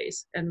lots of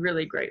ways, and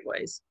really great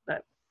ways.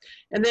 But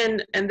and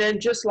then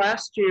just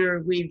last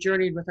year, we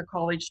journeyed with a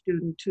college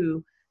student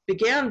who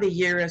began the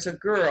year as a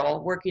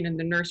girl working in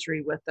the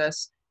nursery with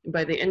us. And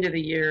by the end of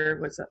the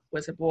year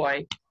was a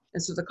boy.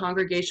 And so the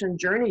congregation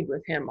journeyed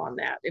with him on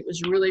that. It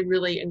was really,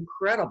 really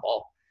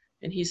incredible.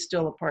 And he's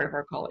still a part of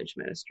our college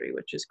ministry,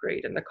 which is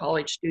great. And the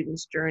college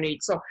students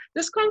journeyed. So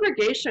this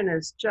congregation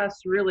is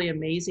just really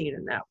amazing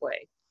in that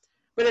way.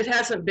 But it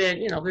hasn't been,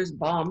 you know, there's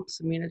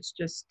bumps. I mean, it's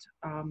just,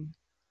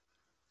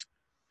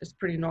 it's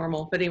pretty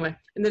normal. But anyway,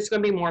 and there's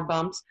going to be more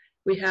bumps.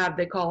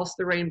 They call us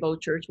the Rainbow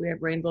Church. We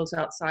have rainbows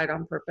outside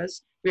on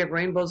purpose. We have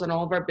rainbows on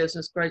all of our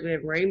business cards. We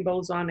have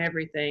rainbows on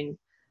everything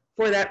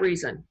for that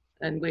reason.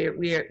 And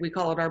we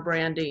call it our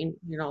branding,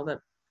 you know, the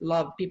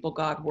love, people,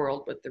 God,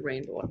 world, with the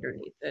rainbow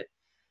underneath it.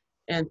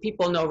 And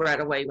people know right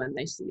away when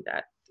they see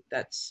that.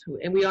 That's who,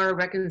 and we are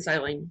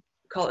reconciling.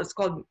 It's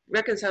called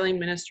Reconciling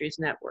Ministries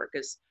Network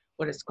is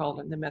what it's called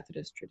in the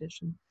Methodist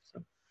tradition.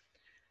 So,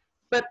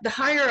 but the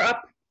higher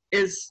up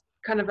is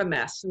kind of a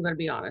mess. I'm going to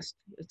be honest.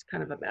 It's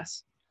kind of a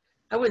mess.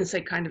 I wouldn't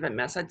say kind of a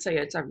mess. I'd say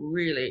it's a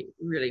really,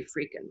 really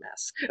freaking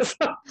mess.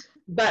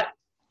 But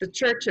the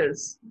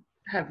churches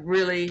have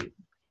really,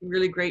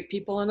 really great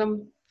people in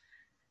them,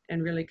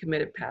 and really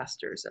committed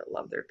pastors that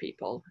love their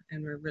people.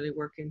 And we're really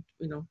working,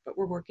 you know, but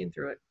we're working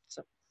through it.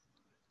 So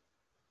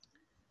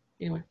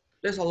anyway,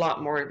 there's a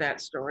lot more of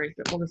that story,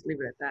 but we'll just leave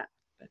it at that.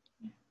 But.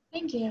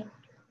 Thank you.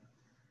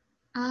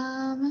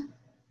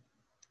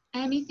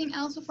 Anything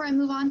else before I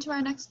move on to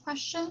our next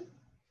question?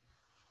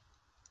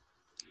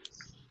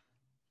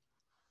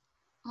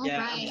 All yeah,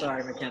 right. I'm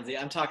sorry, Mackenzie.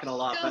 I'm talking a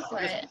lot, Go but for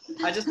it.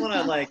 I just want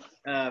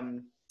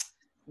to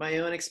my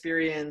own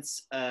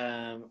experience.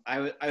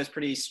 I was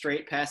pretty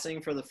straight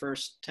passing for the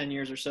first 10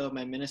 years or so of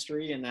my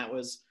ministry, and that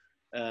was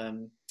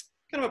kind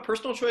of a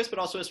personal choice, but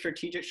also a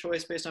strategic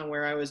choice based on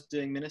where I was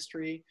doing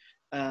ministry.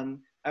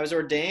 I was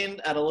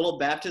ordained at a little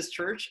Baptist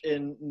church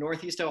in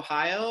Northeast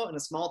Ohio, in a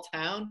small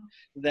town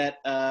that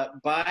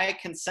by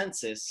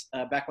consensus,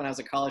 back when I was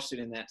a college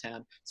student in that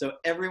town, so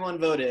everyone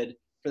voted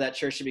for that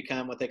church to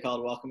become what they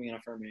called welcoming and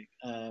affirming.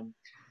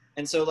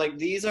 And so like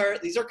these are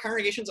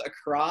congregations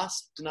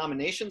across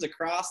denominations,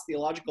 across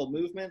theological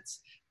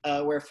movements,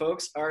 where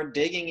folks are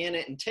digging in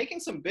it and taking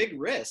some big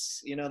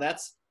risks. You know,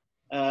 that's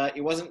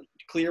it wasn't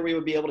clear we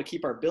would be able to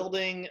keep our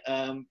building,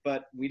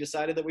 but we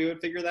decided that we would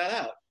figure that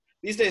out.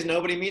 These days,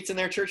 nobody meets in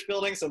their church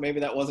building, so maybe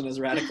that wasn't as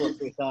radical as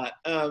we thought.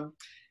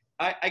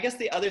 I guess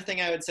the other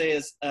thing I would say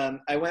is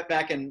I went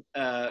back and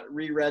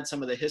reread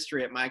some of the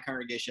history at my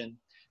congregation.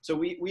 So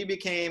we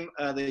became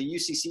the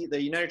UCC,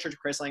 the United Church of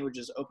Christ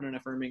Languages, Open and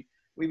Affirming.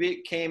 We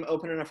became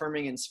Open and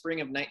Affirming in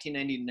spring of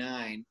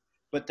 1999,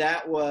 but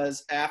that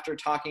was after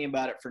talking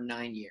about it for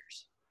 9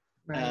 years.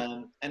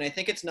 Right. And I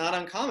think it's not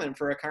uncommon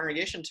for a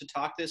congregation to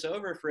talk this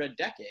over for a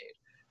decade.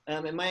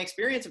 And my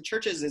experience of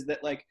churches is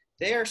that like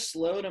they are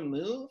slow to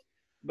move,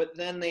 but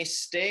then they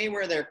stay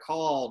where they're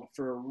called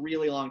for a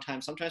really long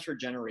time, sometimes for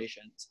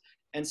generations.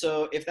 And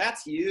so if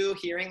that's you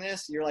hearing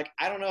this, you're like,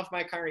 I don't know if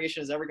my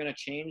congregation is ever going to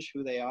change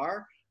who they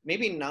are.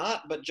 Maybe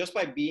not, but just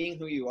by being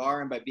who you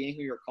are and by being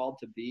who you're called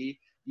to be,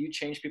 you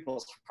change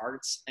people's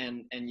hearts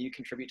and you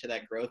contribute to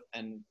that growth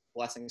and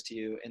blessings to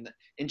you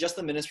in just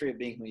the ministry of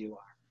being who you are.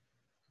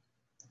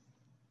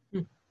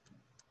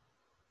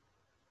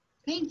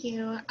 Thank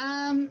you.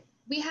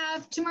 We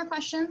have 2 more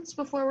questions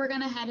before we're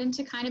going to head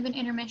into kind of an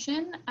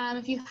intermission.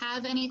 If you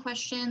have any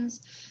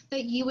questions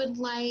that you would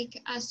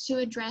like us to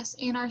address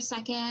in our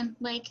second,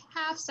 like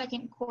half,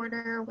 second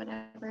quarter,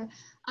 whatever,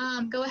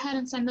 go ahead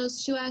and send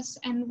those to us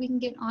and we can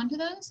get onto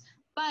those.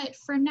 But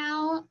for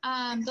now,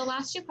 the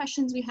last 2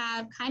 questions we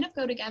have kind of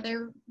go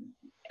together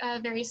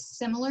very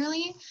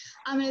similarly.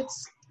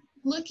 It's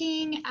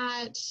looking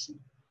at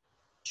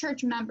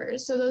church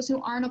members, so those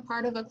who aren't a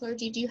part of a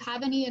clergy. Do you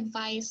have any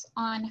advice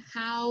on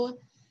how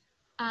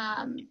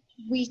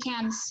we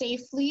can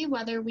safely,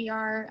 whether we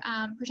are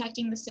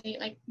protecting the state,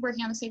 like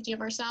working on the safety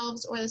of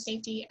ourselves or the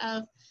safety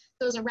of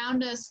those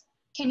around us,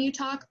 can you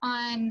talk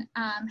on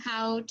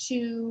how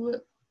to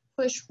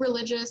push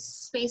religious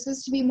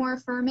spaces to be more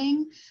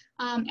affirming,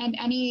 and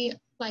any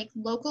like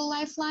local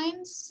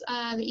lifelines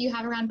that you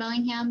have around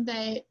Bellingham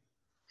that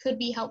could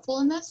be helpful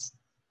in this?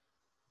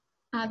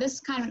 This is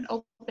kind of an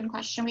open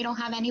question. We don't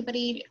have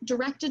anybody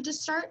directed to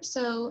start,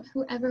 so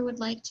whoever would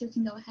like to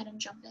can go ahead and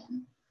jump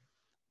in.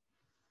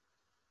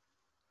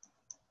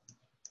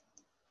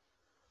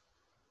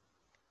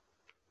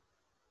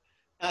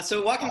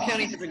 So Whatcom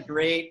County has a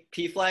great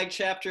PFLAG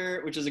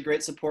chapter, which is a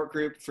great support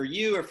group for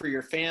you or for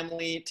your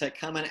family to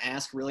come and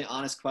ask really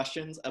honest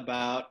questions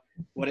about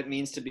what it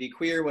means to be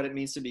queer, what it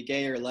means to be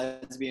gay or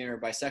lesbian or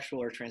bisexual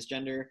or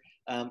transgender.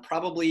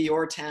 Probably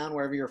your town,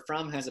 wherever you're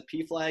from, has a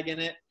PFLAG in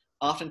it.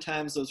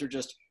 Oftentimes those are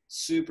just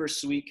super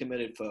sweet,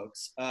 committed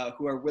folks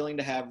who are willing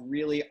to have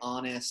really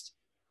honest,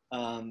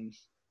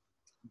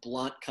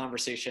 blunt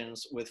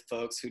conversations with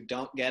folks who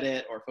don't get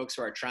it, or folks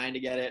who are trying to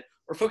get it,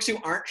 or folks who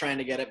aren't trying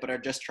to get it but are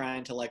just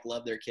trying to like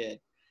love their kid.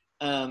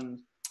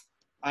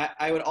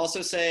 I would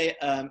also say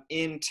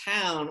in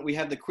town we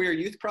have the Queer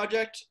Youth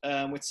Project,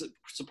 which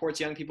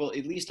supports young people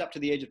at least up to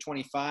the age of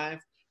 25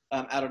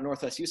 out of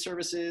Northwest Youth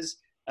Services.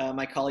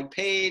 My colleague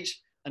Paige,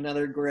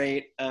 another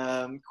great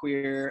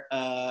queer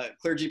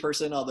clergy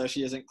person, although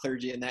she isn't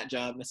clergy in that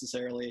job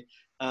necessarily.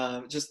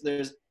 Just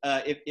there's,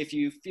 if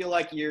you feel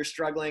like you're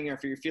struggling, or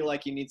if you feel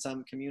like you need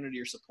some community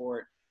or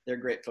support, they're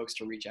great folks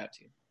to reach out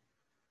to.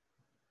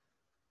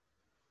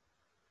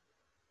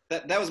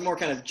 That was more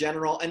kind of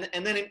general.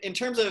 And then in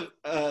terms of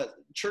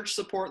church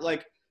support,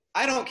 like,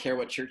 I don't care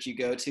what church you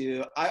go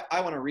to. I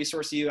want to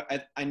resource you.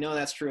 I know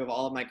that's true of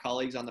all of my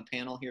colleagues on the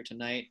panel here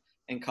tonight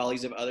and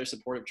colleagues of other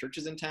supportive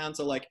churches in town.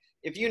 So like,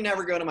 if you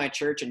never go to my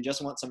church and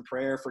just want some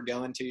prayer for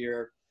going to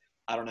your,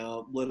 I don't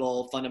know,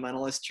 little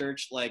fundamentalist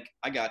church, like,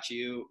 I got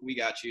you, we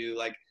got you.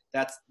 Like,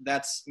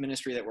 that's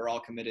ministry that we're all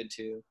committed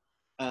to.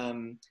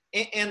 And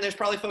there's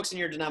probably folks in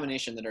your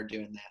denomination that are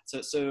doing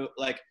that. So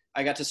like,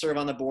 I got to serve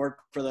on the board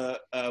for the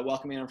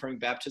Welcoming and Affirming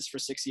Baptists for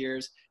 6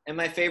 years. And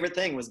my favorite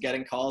thing was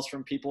getting calls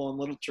from people in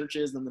little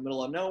churches in the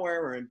middle of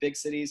nowhere or in big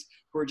cities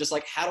who are just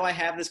like, how do I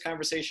have this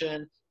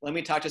conversation? Let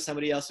me talk to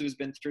somebody else who's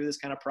been through this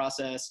kind of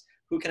process.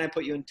 Who can I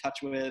put you in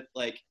touch with?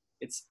 Like,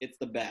 it's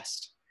the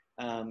best.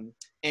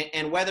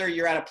 And whether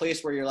you're at a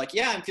place where you're like,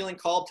 yeah, I'm feeling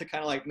called to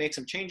kind of like make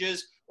some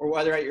changes, or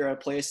whether you're at a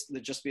place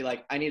that just be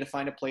like, I need to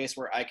find a place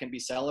where I can be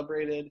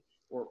celebrated,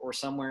 or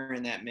somewhere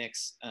in that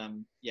mix.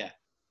 Yeah.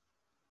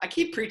 I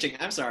keep preaching.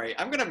 I'm sorry.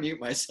 I'm going to mute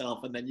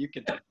myself and then you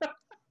can.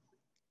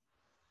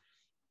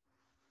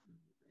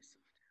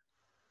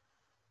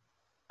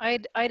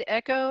 I'd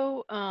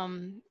echo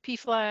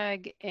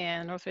PFLAG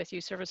and Northwest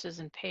Youth Services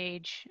and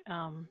Page,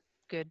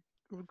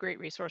 great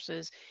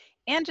resources,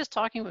 and just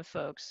talking with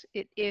folks.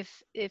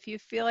 If you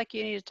feel like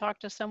you need to talk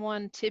to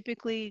someone,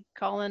 typically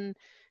calling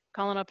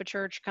up a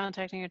church,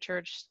 contacting a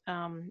church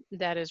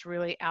that is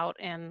really out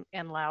and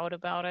loud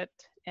about it,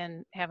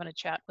 and having a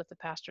chat with the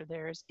pastor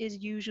there is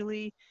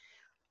usually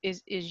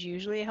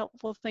a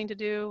helpful thing to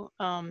do.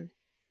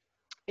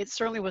 It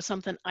certainly was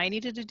something I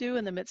needed to do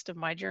in the midst of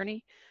my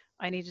journey.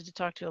 I needed to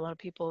talk to a lot of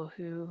people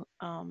who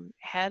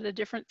had a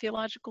different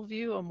theological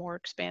view, a more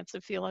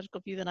expansive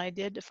theological view than I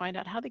did, to find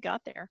out how they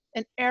got there.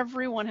 And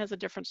everyone has a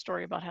different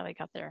story about how they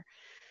got there.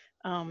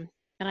 And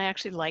I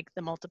actually like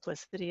the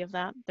multiplicity of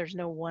that. There's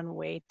no one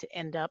way to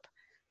end up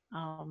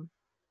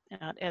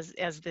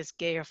as this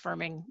gay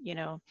affirming,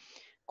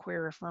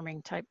 queer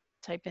affirming type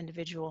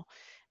individual.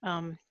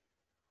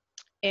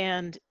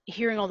 And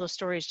hearing all those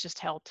stories just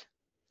helped.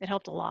 It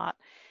helped a lot.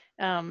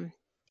 And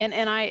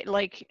I,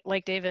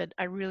 like David,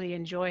 I really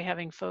enjoy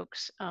having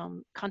folks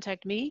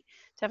contact me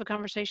to have a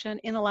conversation.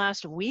 In the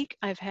last week,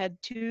 I've had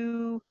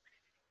 2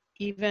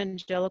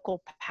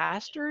 evangelical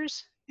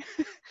pastors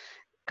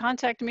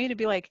contact me to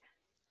be like,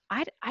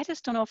 I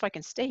just don't know if I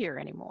can stay here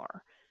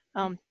anymore.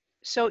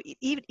 So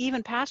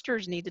even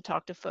pastors need to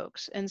talk to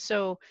folks. And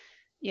so,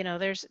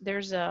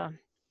 there's a,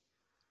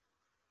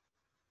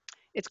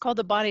 it's called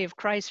the body of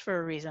Christ for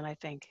a reason, I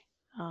think.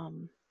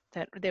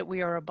 That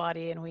we are a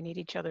body and we need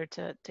each other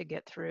to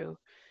get through.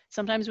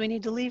 Sometimes we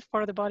need to leave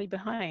part of the body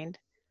behind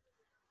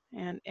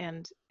and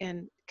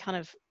kind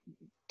of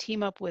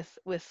team up with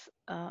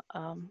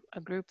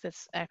a group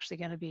that's actually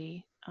going to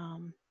be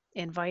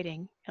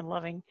inviting and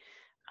loving.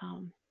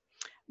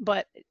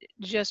 But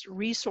just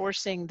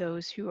resourcing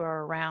those who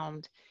are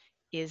around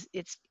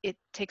it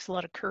takes a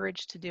lot of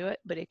courage to do it,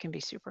 but it can be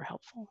super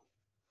helpful.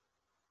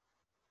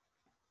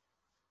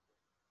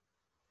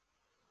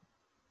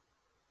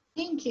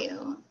 Thank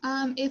you.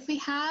 If we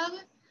have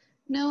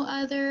no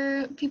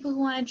other people who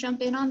want to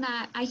jump in on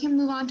that, I can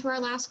move on to our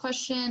last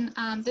question.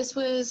 This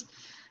was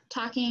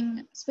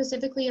talking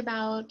specifically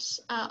about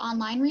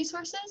online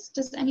resources.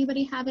 Does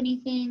anybody have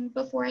anything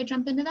before I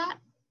jump into that?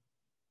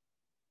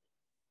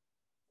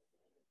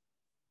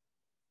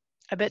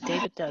 I bet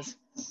David does.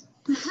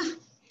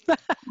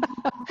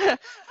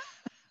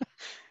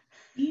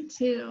 Me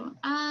too.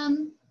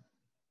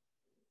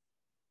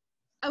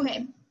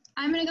 Okay.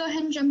 I'm going to go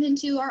ahead and jump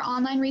into our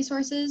online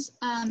resources.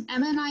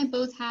 Emma and I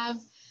both have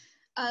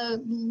a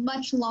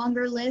much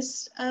longer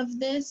list of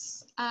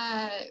this,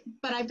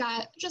 but I've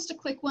got just a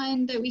quick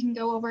one that we can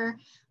go over.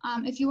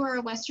 If you are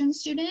a Western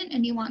student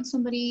and you want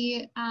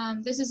somebody,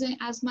 this isn't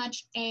as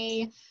much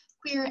a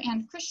queer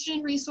and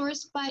Christian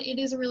resource, but it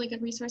is a really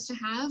good resource to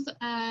have.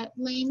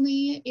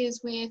 Langley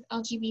is with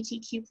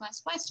LGBTQ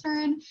plus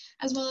Western,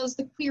 as well as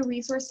the Queer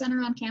Resource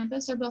Center on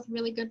campus are both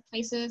really good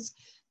places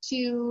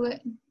to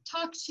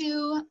talk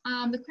to.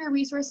 The Queer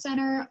Resource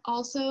Center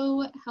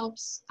also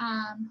helps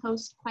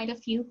host quite a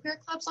few queer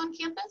clubs on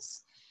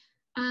campus.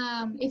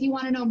 If you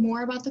want to know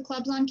more about the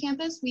clubs on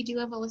campus, we do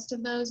have a list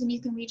of those and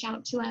you can reach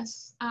out to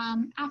us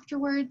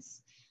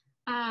afterwards.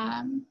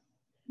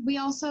 We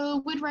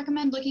also would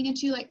recommend looking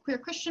into like Queer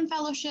Christian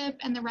Fellowship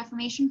and the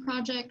Reformation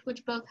Project,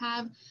 which both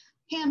have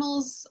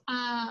panels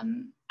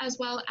as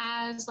well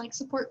as like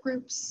support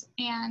groups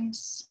and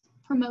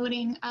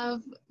promoting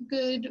of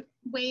good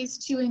ways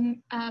to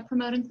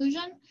promote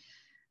inclusion.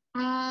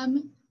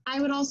 I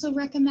would also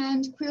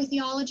recommend Queer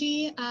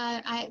Theology.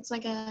 I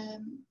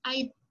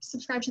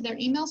subscribe to their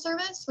email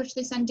service, which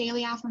they send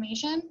daily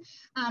affirmation.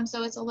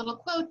 So it's a little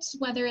quote,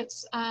 whether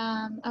it's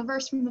a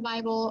verse from the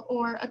Bible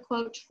or a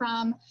quote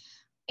from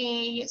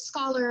a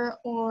scholar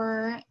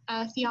or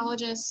a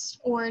theologist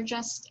or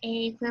just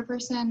a queer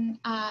person,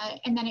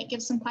 and then it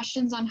gives some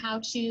questions on how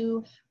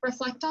to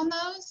reflect on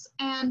those.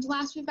 And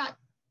last, we've got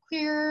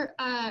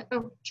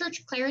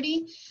Church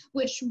Clarity,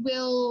 which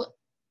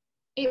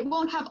it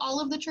won't have all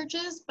of the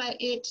churches, but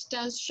it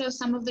does show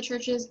some of the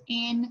churches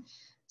in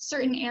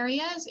certain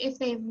areas. If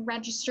they've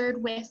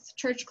registered with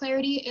Church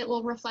Clarity, it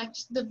will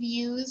reflect the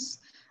views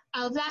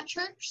of that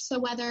church. So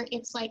whether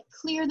it's like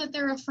clear that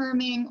they're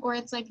affirming, or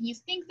it's like you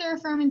think they're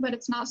affirming but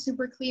it's not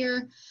super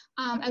clear,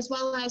 as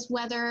well as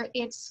whether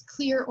it's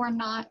clear or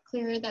not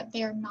clear that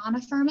they're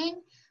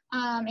non-affirming.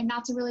 And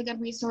that's a really good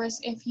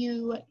resource if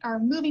you are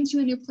moving to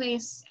a new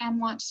place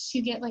and want to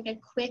get like a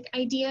quick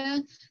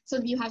idea so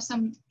that you have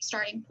some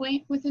starting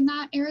point within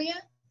that area.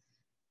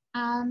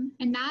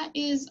 And that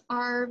is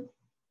our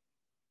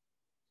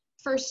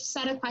first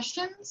set of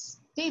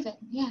questions. David,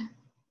 yeah.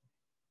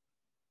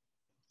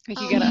 I think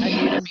you gotta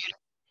unmute him.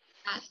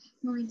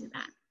 Let me do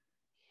that.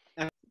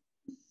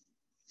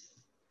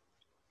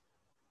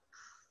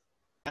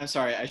 I'm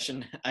sorry,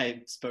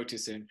 I spoke too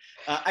soon.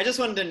 I just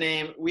wanted to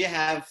name, we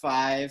have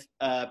 5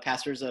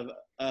 pastors of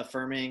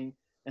affirming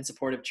and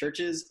supportive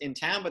churches in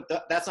town, but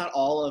that's not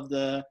all of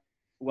the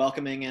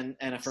welcoming and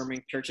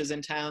affirming churches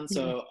in town.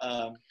 So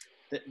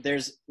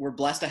we're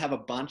blessed to have a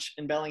bunch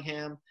in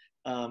Bellingham.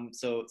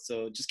 So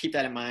just keep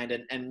that in mind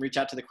and reach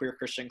out to the Queer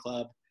Christian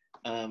Club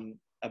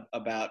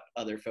about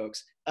other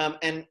folks.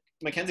 And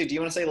Mackenzie, do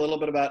you want to say a little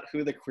bit about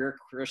who the Queer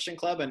Christian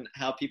Club and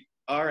how people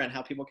are and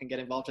how people can get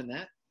involved in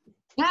that?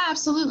 Yeah,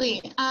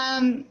 absolutely.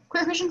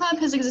 Queer Christian Club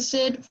has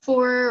existed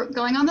for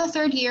going on the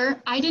 3rd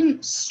year. I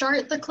didn't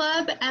start the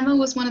club. Emma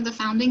was one of the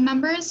founding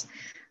members,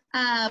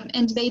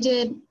 and they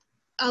did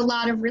a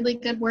lot of really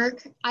good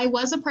work. I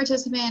was a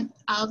participant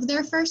of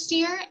their 1st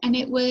year, and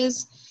it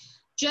was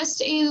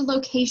just a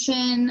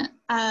location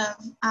of,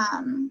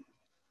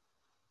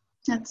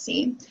 let's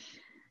see,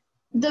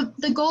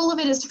 the goal of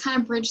it is to kind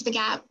of bridge the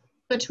gap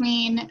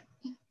between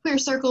queer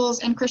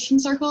circles and Christian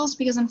circles,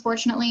 because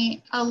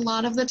unfortunately a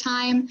lot of the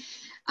time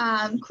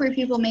queer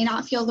people may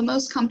not feel the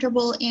most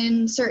comfortable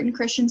in certain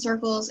Christian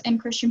circles, and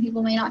Christian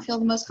people may not feel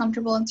the most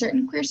comfortable in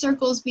certain queer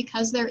circles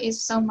because there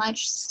is so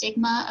much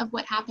stigma of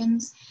what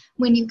happens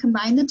when you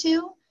combine the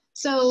two.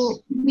 So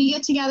we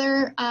get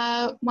together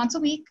once a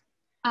week.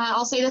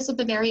 I'll say this at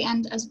the very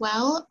end as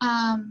well,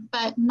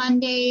 but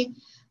Monday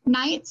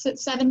nights at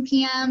 7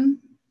 p.m.,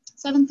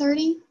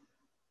 7:30?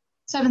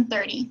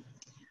 7:30.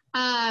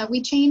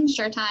 We changed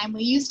our time.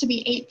 We used to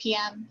be 8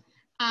 p.m.,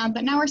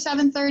 but now we're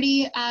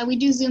 7:30. We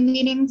do Zoom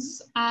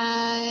meetings,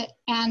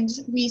 and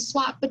we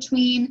swap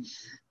between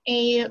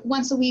a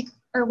once a week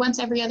or once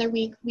every other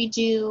week. We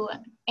do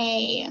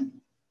a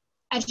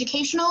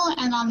educational,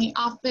 and on the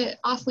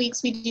off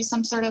weeks we do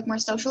some sort of more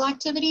social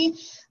activity,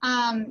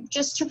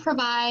 just to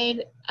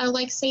provide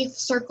a safe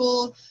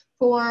circle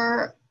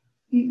for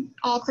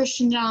all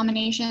Christian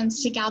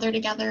denominations to gather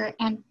together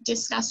and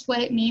discuss what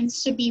it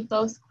means to be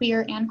both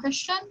queer and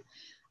Christian,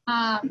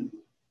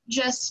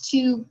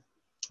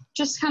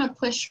 just kind of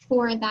push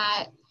for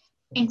that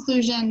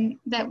inclusion,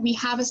 that we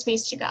have a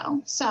space to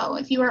go. So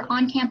if you are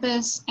on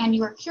campus and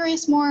you are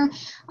curious more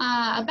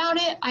about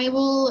it, I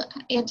will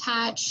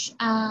attach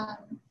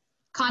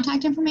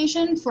contact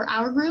information for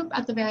our group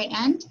at the very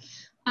end.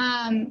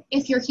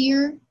 If you're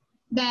here,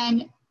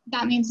 then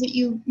that means that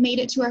you made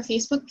it to our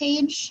Facebook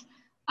page,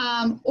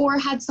 or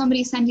had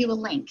somebody send you a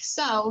link.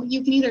 So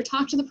you can either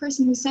talk to the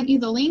person who sent you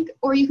the link,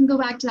 or you can go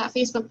back to that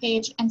Facebook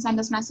page and send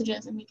us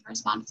messages, and we can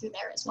respond through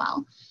there as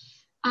well.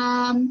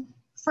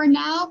 For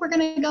now, we're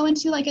going to go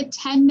into a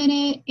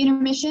 10-minute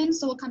intermission,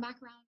 so we'll come back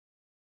around.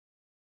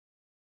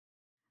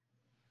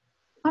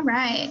 All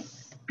right.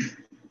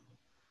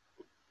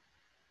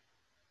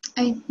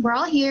 We're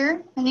all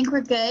here. I think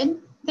we're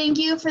good. Thank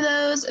you for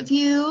those of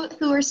you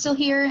who are still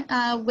here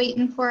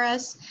waiting for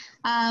us.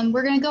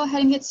 We're going to go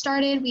ahead and get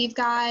started. We've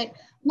got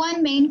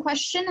one main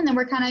question, and then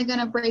we're kind of going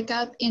to break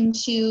up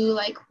into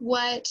like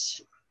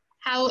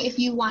how, if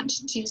you want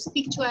to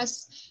speak to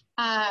us,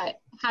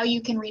 how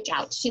you can reach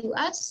out to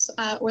us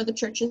or the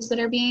churches that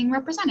are being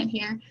represented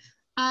here.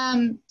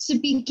 To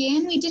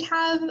begin, we did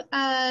have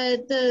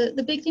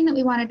the big thing that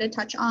we wanted to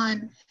touch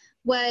on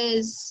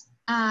was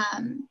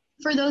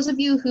for those of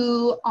you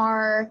who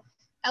are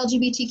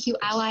LGBTQ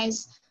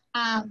allies,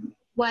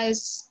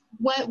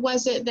 what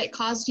was it that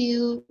caused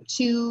you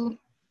to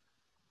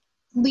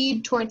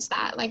lead towards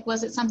that? Like,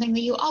 was it something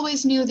that you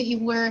always knew that you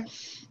were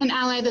an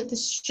ally, that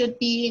this should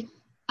be,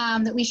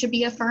 that we should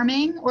be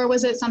affirming, or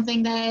was it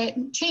something that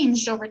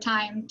changed over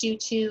time due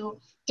to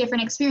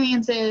different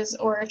experiences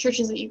or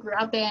churches that you grew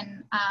up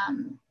in?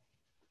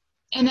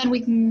 And then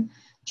we can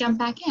jump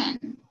back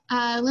in.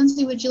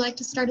 Lindsay, would you like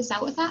to start us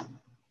out with that?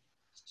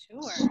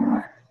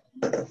 Sure.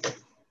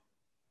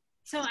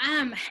 So,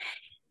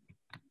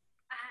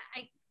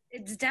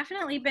 it's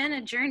definitely been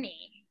a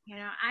journey. You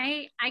know,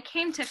 I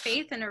came to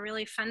faith in a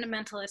really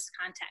fundamentalist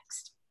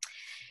context.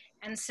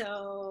 And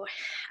so,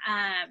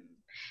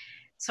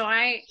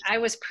 I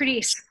was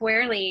pretty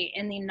squarely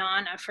in the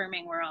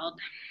non-affirming world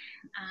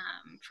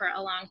for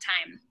a long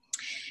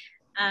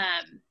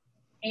time.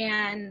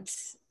 And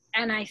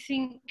I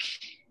think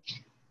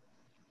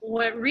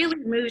what really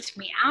moved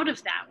me out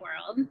of that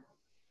world,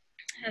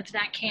 of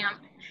that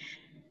camp,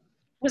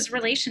 was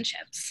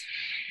relationships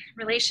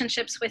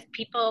with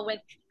people,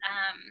 with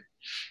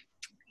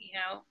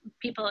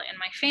people in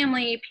my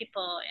family,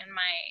 people in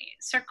my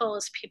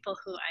circles, people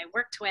who I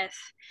worked with,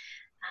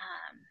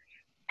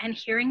 and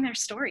hearing their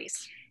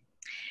stories,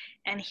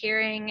 and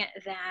hearing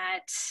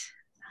that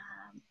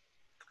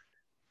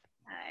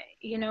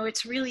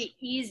it's really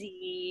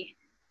easy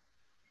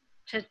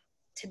to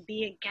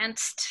be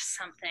against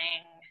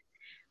something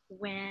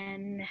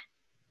when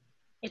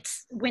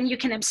you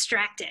can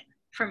abstract it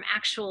from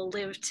actual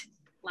lived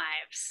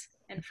lives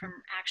and from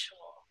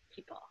actual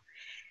people.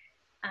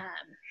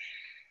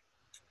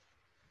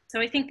 So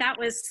I think that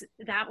was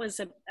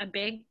a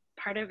big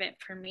part of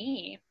it for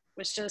me,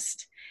 was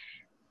just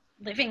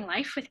living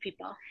life with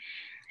people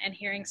and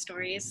hearing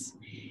stories,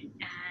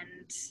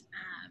 and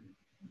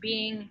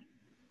being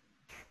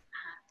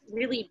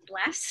really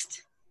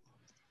blessed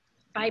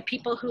by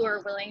people who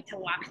are willing to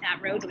walk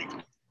that road with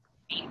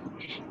me,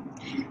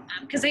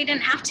 because they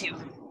didn't have to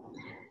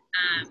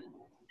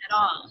at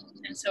all.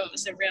 And so it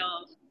was a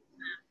real,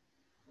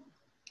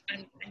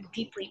 I'm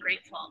deeply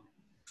grateful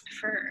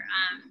for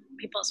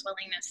people's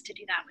willingness to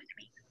do that with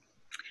me.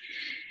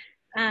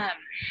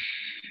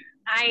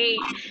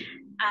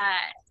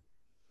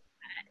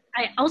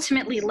 I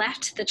ultimately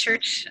left the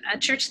church, a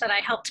church that I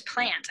helped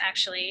plant,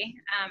 actually,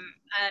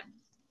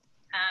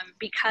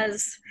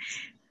 because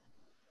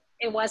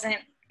it was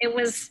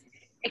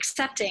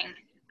accepting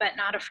but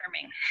not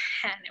affirming,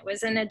 and it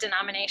was in a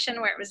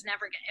denomination where it was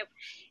never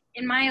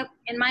in my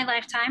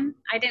lifetime,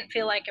 I didn't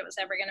feel like it was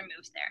ever going to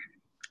move there.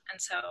 And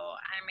so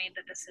I made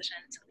the decision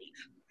to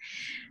leave,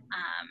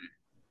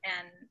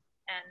 and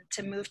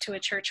to move to a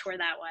church where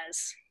that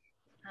was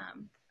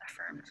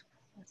affirmed.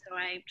 And so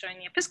I joined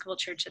the Episcopal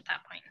Church at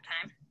that point in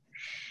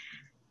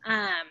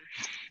time.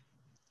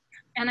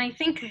 And I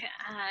think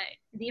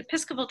the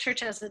Episcopal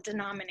Church as a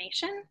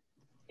denomination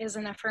is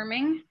an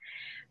affirming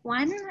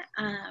one.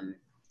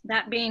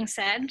 That being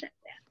said,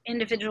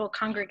 individual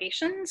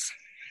congregations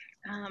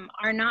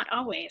are not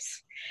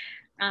always.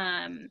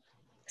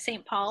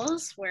 St.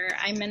 Paul's, where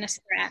I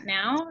minister at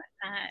now,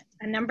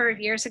 a number of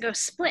years ago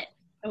split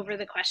over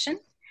the question,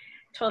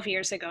 12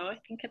 years ago, I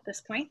think at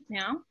this point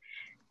now.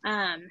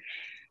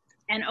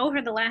 And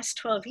over the last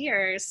 12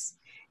 years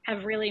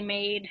have really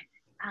made,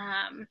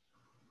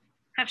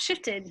 have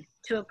shifted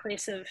to a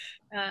place of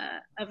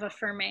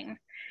affirming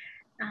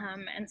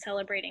and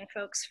celebrating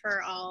folks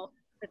for all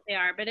that they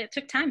are, but it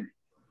took time.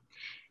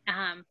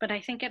 But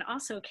I think it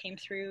also came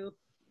through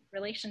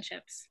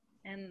relationships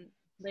and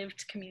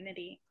lived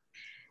community,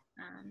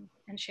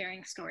 and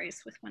sharing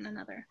stories with one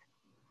another.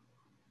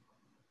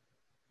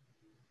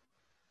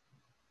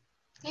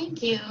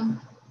 Thank you.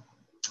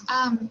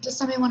 Does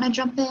somebody want to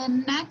jump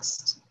in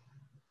next?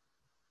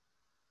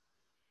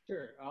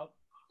 Sure,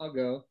 I'll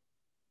go.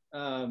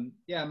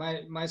 Yeah,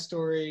 my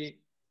story,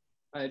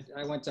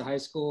 I went to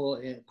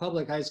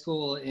public high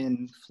school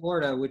in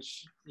Florida,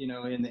 which,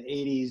 in the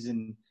 80s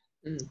and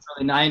early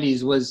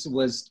 90s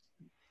was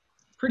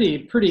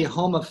pretty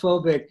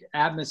homophobic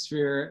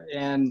atmosphere.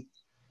 And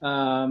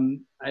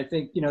I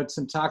think,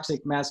 some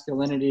toxic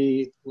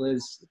masculinity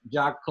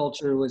jock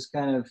culture was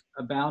kind of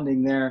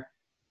abounding there.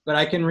 But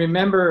I can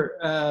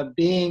remember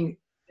being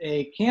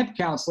a camp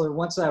counselor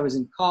once I was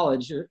in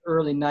college,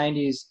 early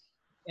 90s,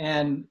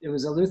 and it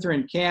was a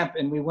Lutheran camp,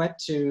 and we went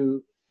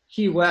to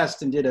Key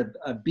West and did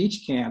a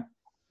beach camp.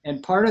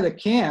 And part of the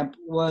camp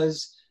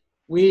was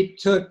we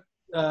took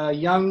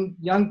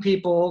young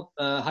people,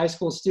 high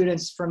school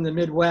students from the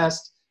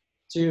Midwest,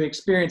 to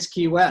experience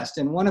Key West.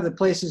 And one of the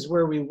places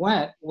where we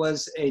went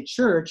was a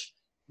church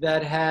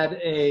that had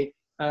a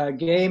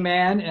gay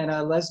man and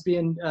a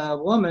lesbian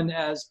woman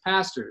as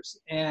pastors.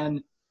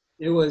 And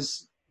it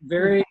was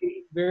very,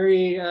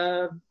 very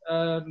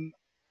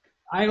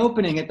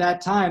eye-opening at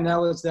that time. That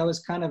was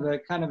kind of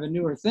a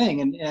newer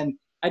thing, and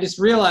I just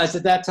realized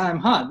at that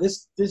time,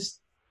 this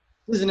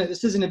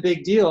isn't a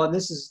big deal, and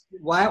this is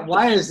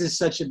why is this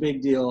such a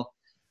big deal?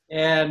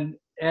 And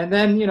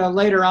then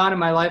later on in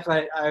my life,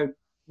 I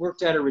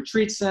worked at a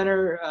retreat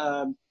center,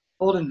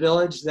 Holden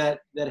Village,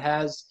 that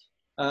has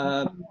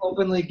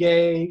openly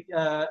gay,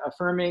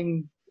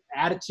 affirming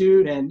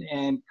attitude,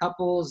 and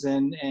couples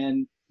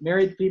and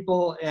married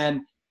people,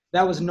 and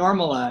that was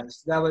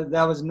normalized. That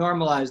was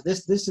normalized.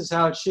 This is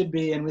how it should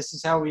be, and this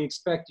is how we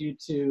expect you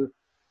to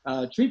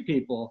treat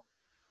people.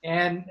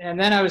 And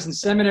then I was in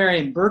seminary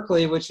in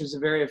Berkeley, which was a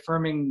very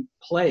affirming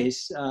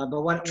place.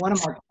 But one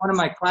of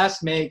my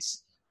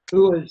classmates,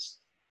 who was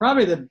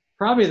probably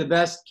the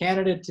best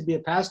candidate to be a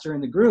pastor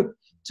in the group,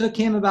 took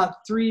him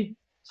about 3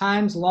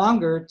 times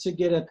longer to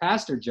get a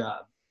pastor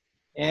job.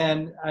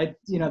 And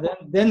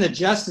then the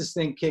justice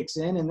thing kicks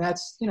in, and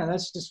that's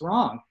just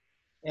wrong.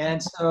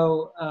 And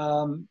so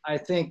I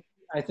think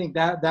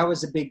that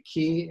was a big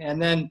key.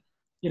 And then,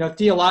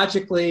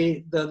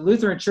 theologically, the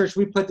Lutheran Church,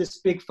 we put this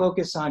big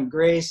focus on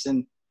grace,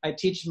 and I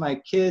teach my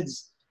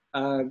kids,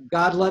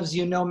 God loves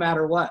you no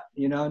matter what,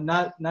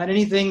 not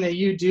anything that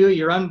you do,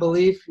 your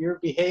unbelief, your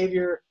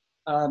behavior,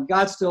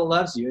 God still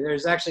loves you.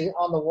 There's actually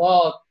on the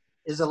wall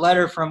is a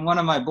letter from one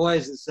of my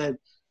boys that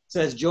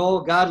says,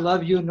 Joel, God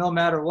love you no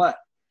matter what.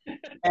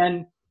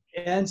 And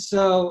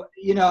so,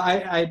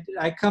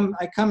 I come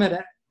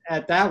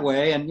at that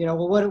way, and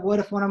what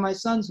if one of my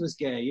sons was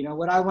gay?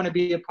 Would I want to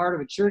be a part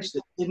of a church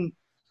that didn't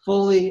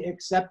fully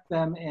accept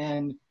them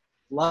and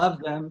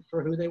love them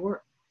for who they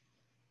were?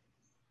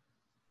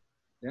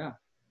 Yeah.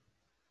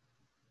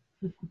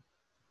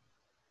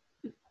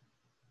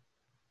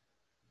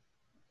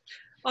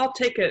 I'll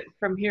take it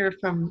from here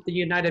from the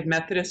United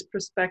Methodist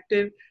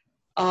perspective.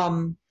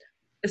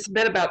 It's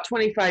been about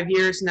 25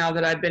 years now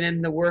that I've been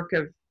in the work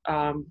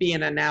of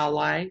being an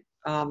ally,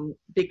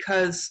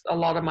 because a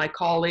lot of my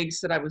colleagues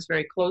that I was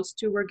very close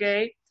to were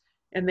gay,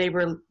 and they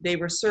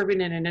were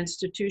serving in an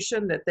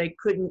institution that they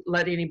couldn't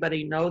let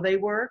anybody know they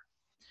were.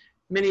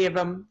 Many of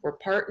them were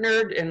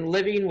partnered and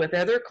living with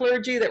other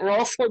clergy that were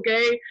also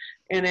gay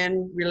and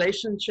in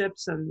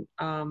relationships, and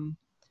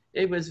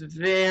it was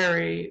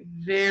very,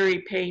 very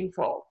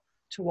painful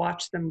to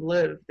watch them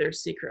live their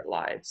secret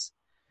lives.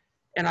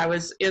 And I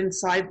was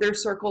inside their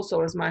circle,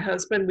 so as my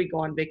husband, we go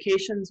on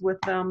vacations with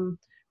them.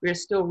 We're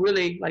still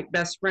really like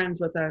best friends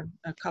with a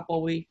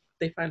couple.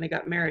 They finally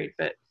got married,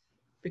 but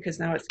because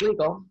now it's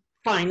legal,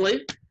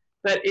 finally.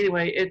 But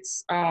anyway,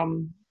 it's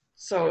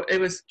so it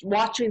was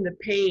watching the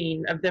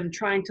pain of them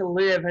trying to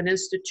live an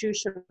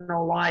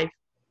institutional life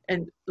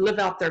and live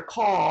out their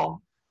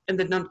call in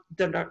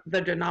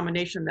the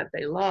denomination that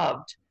they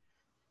loved,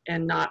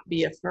 and not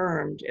be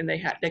affirmed, and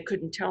they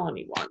couldn't tell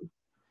anyone.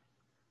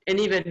 And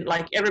even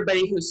like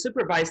everybody who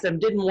supervised them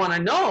didn't want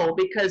to know,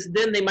 because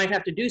then they might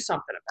have to do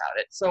something about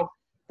it. So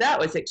that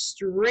was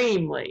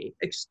extremely,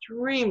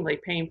 extremely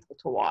painful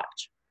to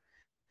watch.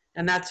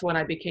 And that's when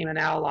I became an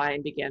ally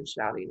and began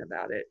shouting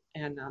about it.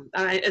 And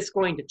it's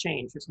going to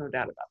change. There's no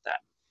doubt about that.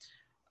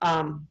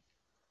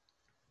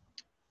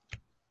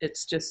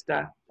 It's just,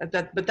 but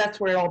that's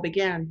where it all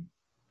began.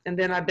 And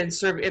then I've been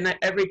serving, in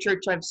every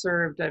church I've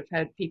served, I've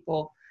had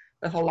people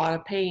with a lot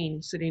of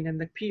pain sitting in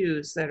the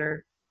pews that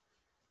are,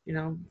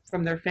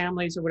 from their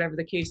families or whatever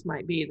the case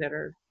might be, that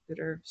are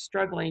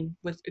struggling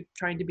with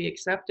trying to be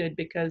accepted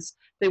because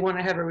they want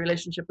to have a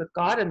relationship with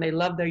God and they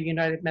love their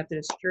United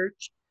Methodist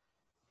Church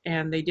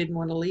and they didn't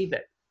want to leave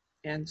it.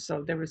 And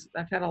so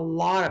I've had a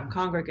lot of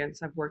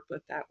congregants I've worked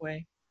with that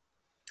way.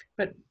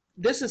 But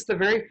this is the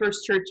very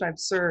first church I've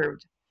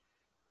served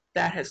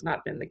that has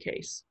not been the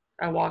case.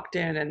 I walked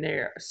in and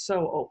they're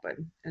so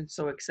open and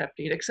so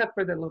accepting, except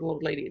for the little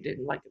old lady who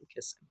didn't like him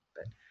kissing.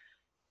 But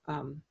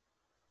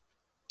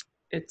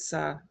it's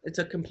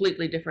a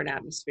completely different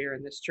atmosphere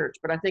in this church.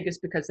 But I think it's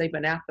because they've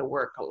been at the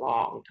work a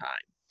long time,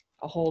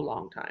 a whole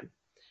long time.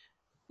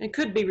 It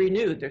could be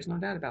renewed. There's no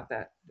doubt about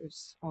that.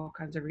 There's all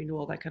kinds of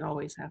renewal that can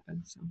always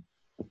happen. So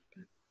but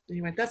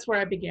anyway, that's where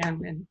I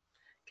began and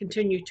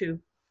continue.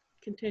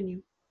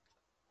 Thank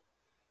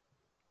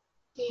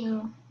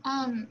you.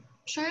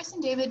 Charis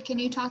and David, can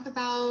you talk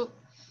about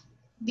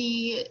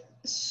the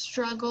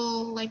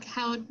struggle, like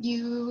how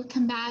you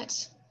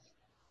combat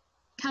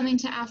coming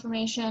to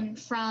affirmation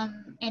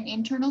from an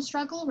internal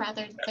struggle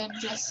rather than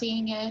just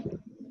seeing it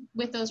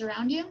with those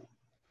around you?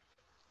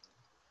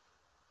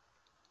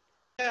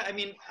 Yeah, I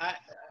mean,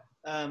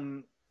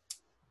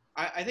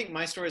 I think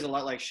my story is a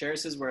lot like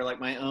Charis's, where like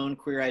my own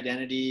queer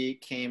identity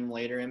came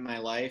later in my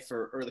life,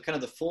 or the kind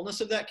of the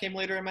fullness of that came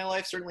later in my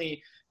life.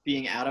 Certainly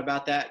being out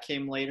about that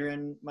came later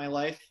in my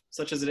life,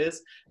 such as it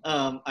is.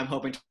 I'm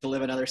hoping to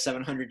live another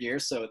 700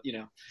 years, so,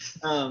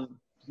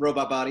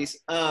 robot bodies.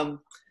 But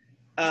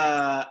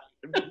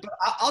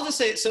I'll just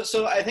say,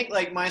 so I think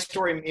like my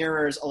story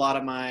mirrors a lot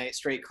of my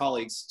straight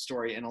colleagues'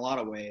 story in a lot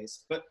of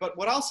ways. But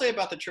what I'll say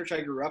about the church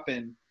I grew up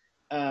in,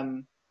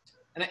 and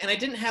I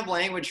didn't have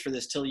language for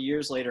this till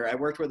years later. I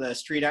worked with a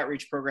street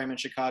outreach program in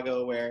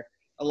Chicago where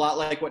a lot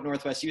like what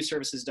Northwest Youth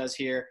Services does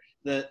here.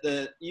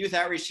 The youth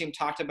outreach team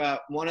talked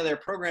about one of their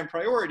program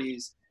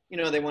priorities. You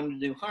know, they wanted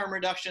to do harm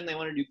reduction, they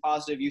wanted to do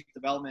positive youth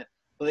development,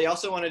 but they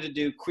also wanted to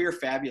do queer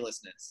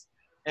fabulousness,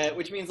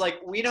 which means like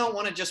we don't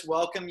want to just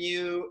welcome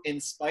you in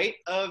spite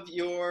of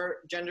your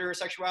gender or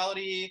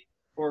sexuality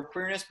or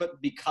queerness,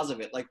 but because of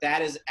it. Like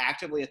that is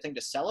actively a thing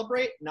to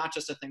celebrate, not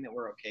just a thing that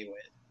we're okay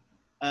with.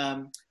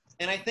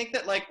 And I think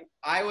that like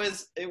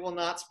it will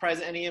not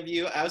surprise any of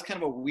you, I was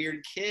kind of a weird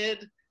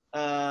kid.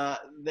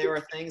 There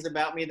were things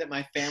about me that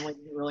my family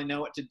didn't really know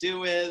what to do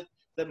with,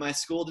 that my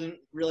school didn't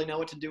really know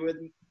what to do with,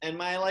 and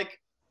my like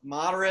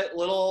moderate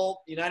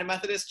little United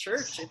Methodist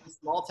church in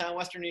small town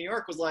Western New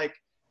York was like,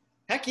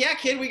 heck yeah,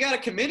 kid, we got a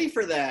committee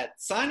for that.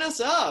 Sign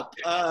us up.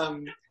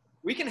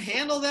 We can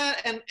handle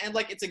that, and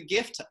like it's a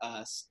gift to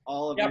us,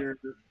 all of your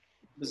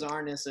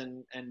bizarreness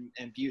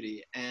and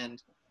beauty.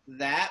 And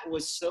that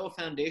was so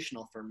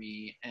foundational for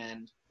me,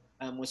 and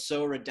was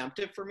so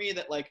redemptive for me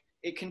that like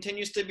it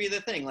continues to be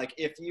the thing. Like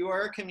if you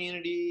are a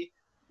community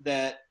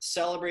that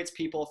celebrates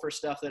people for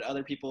stuff that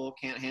other people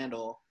can't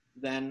handle,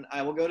 then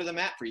I will go to the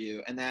mat for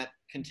you. And that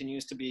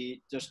continues to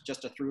be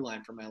just a through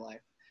line for my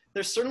life.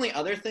 There's certainly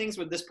other things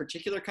with this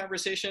particular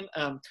conversation.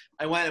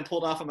 I went and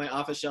pulled off of my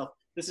office shelf.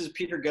 This is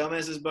Peter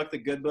Gomez's book, The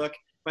Good Book.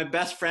 My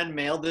best friend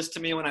mailed this to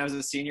me when I was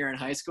a senior in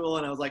high school,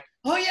 and I was like,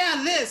 oh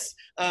yeah, this.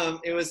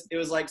 It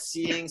was like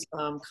seeing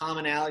some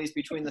commonalities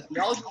between the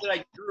theology that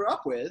I grew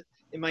up with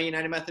in my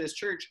United Methodist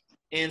Church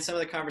and some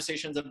of the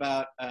conversations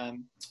about, I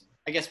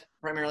guess,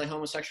 primarily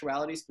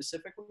homosexuality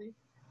specifically.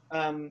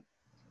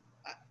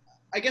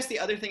 I guess the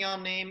other thing I'll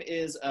name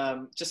is I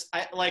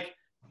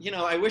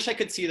wish I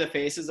could see the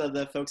faces of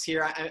the folks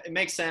here. It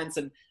makes sense,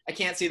 and I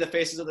can't see the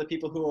faces of the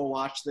people who will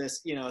watch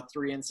this,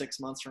 3 and 6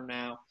 months from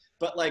now.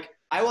 But like,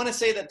 I want to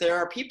say that there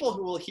are people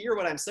who will hear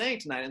what I'm saying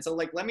tonight. And so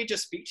like, let me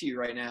just speak to you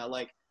right now.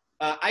 Like,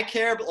 I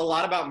care a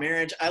lot about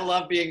marriage. I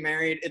love being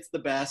married. It's the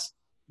best.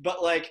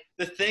 But like,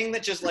 the thing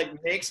that just like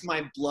makes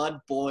my blood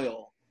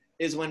boil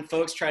is when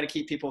folks try to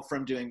keep people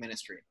from doing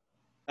ministry.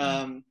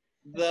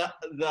 The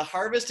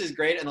harvest is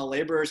great and the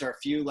laborers are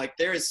few. Like,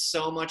 there is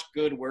so much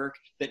good work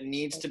that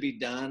needs to be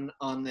done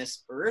on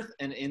this earth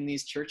and in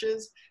these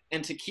churches.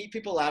 And to keep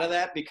people out of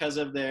that because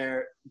of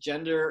their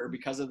gender or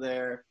because of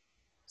their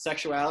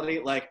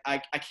sexuality, like I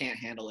can't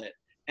handle it.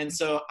 And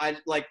so I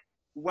like,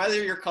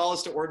 whether your call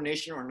is to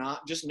ordination or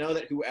not, just know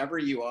that whoever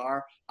you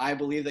are, I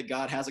believe that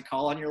God has a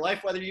call on your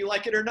life, whether you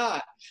like it or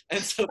not.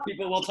 And so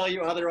people will tell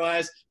you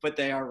otherwise, but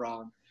they are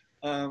wrong.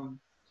 And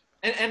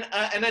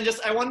then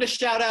just, I wanted to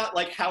shout out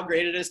like how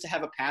great it is to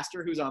have a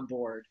pastor who's on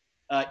board,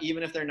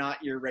 even if they're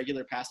not your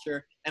regular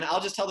pastor. And I'll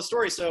just tell the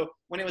story. So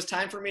when it was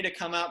time for me to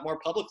come out more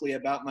publicly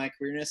about my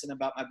queerness and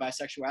about my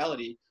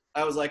bisexuality,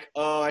 I was like,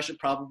 oh, I should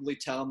probably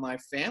tell my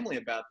family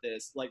about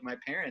this, like my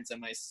parents and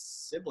my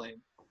sibling.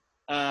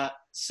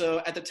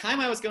 So at the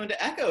time I was going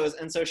to Echoes,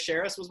 and so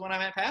Charis was one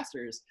of my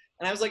pastors.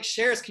 And I was like,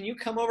 Charis, can you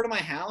come over to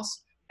my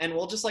house and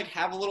we'll just like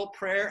have a little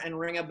prayer and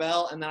ring a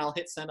bell, and then I'll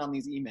hit send on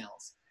these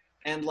emails.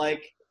 And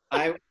like,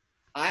 I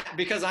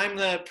because I'm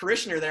the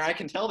parishioner there, I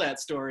can tell that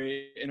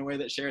story in a way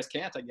that Charis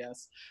can't, I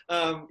guess.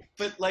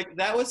 But like,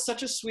 that was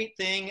such a sweet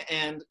thing.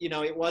 And,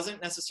 it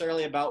wasn't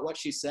necessarily about what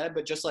she said,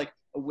 but just like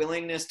a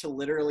willingness to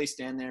literally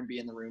stand there and be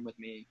in the room with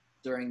me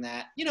during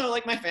that.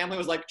 Like my family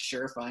was like,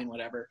 sure, fine,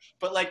 whatever.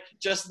 But like,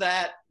 just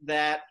that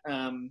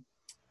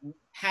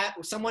had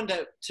someone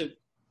to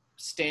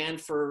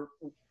stand for,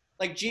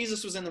 like,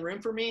 Jesus was in the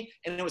room for me,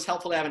 and it was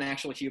helpful to have an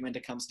actual human to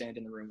come stand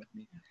in the room with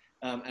me.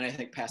 And I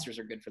think pastors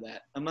are good for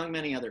that, among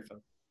many other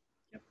folks.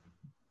 Yep.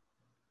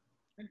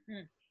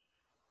 Mm-hmm.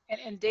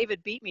 And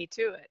David beat me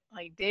to it.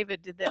 Like,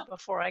 David did that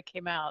before I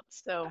came out.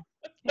 So,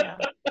 yeah.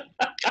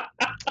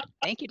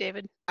 Thank you,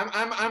 David.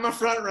 I'm a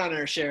front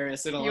runner,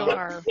 Charis. You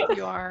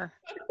are.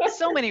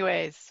 So many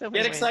ways.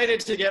 Get excited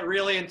to get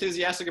really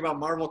enthusiastic about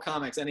Marvel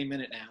Comics any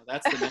minute now.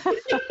 That's the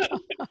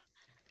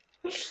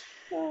next.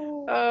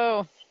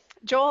 Oh.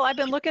 Joel, I've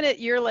been looking at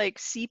your like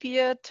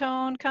sepia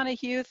tone kind of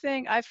hue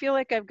thing. I feel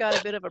like I've got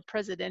a bit of a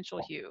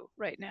presidential hue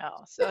right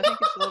now. So I think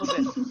it's a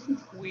little bit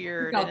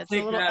weird, and it's a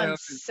little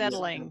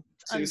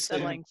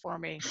unsettling for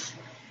me.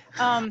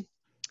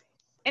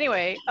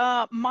 Anyway,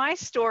 my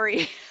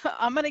story,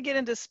 I'm going to get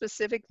into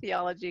specific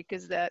theology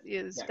because that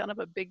is kind of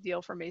a big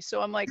deal for me.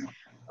 So I'm like,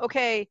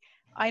 okay,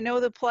 I know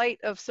the plight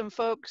of some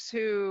folks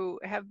who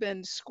have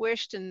been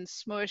squished and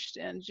smushed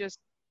and just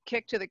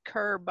kicked to the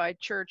curb by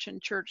church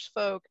and church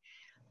folk.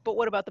 But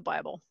what about the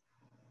Bible?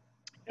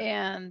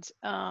 And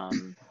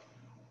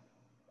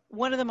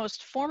one of the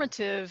most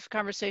formative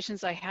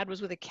conversations I had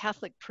was with a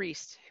Catholic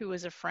priest who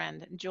was a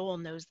friend. And Joel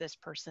knows this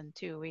person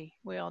too.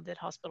 We all did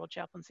hospital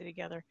chaplaincy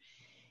together.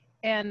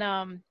 And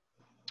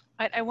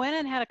I went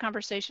and had a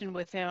conversation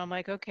with him. I'm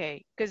like,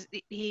 okay, because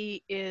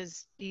he's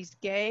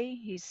gay,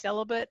 he's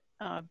celibate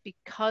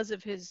because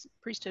of his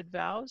priesthood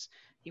vows.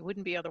 He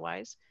wouldn't be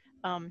otherwise.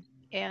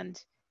 And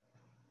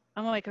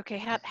I'm like, okay,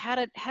 how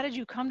did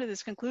you come to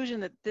this conclusion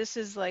that this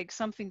is like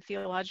something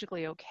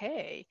theologically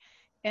okay?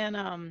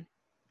 And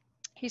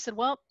he said,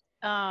 well,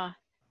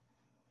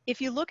 if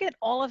you look at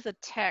all of the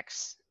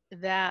texts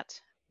that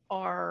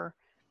are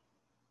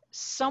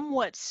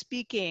somewhat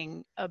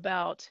speaking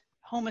about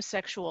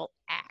homosexual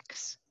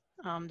acts,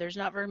 there's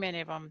not very many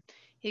of them.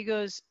 He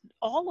goes,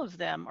 all of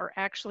them are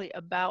actually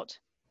about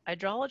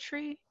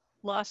idolatry,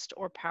 lust,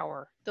 or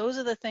power. Those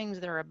are the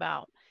things they're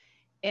about.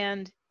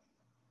 And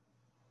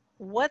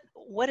what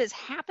is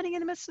happening in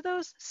the midst of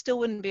those still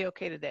wouldn't be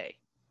okay today.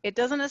 It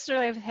doesn't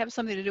necessarily have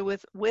something to do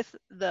with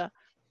the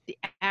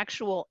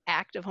actual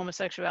act of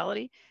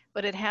homosexuality,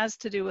 but it has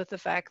to do with the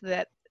fact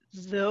that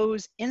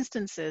those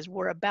instances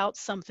were about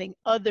something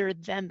other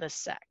than the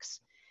sex.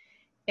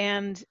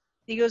 And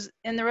he goes,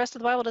 and the rest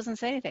of the Bible doesn't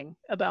say anything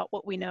about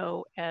what we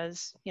know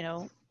as,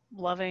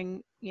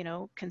 loving,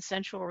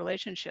 consensual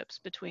relationships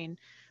between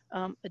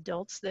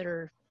adults that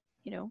are,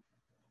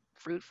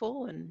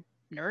 fruitful and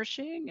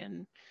nourishing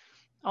and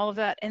all of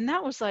that. And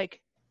that was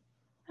like,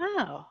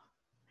 oh,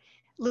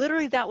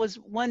 literally that was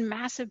one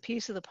massive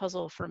piece of the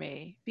puzzle for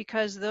me,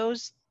 because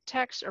those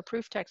texts are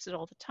proof texted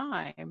all the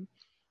time.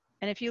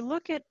 And if you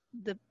look at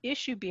the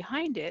issue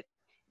behind it,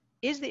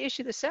 is the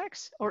issue the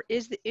sex, or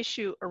is the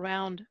issue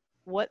around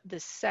what the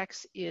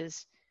sex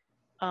is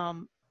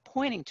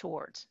pointing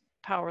towards,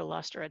 power,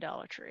 lust, or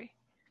idolatry?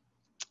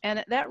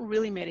 And that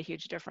really made a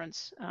huge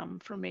difference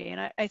for me.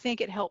 And I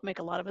think it helped make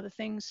a lot of other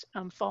things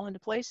fall into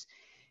place.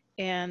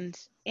 And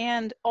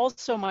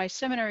also my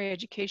seminary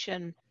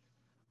education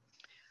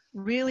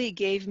really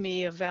gave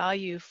me a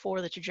value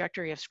for the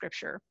trajectory of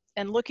Scripture.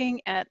 And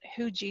looking at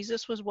who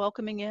Jesus was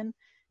welcoming in,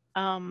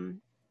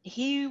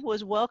 he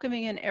was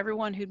welcoming in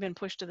everyone who'd been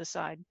pushed to the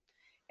side.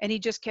 And he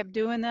just kept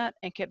doing that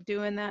and kept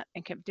doing that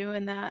and kept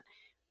doing that.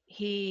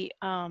 He,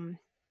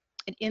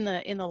 in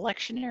the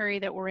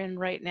lectionary that we're in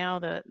right now,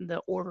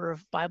 the order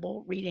of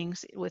Bible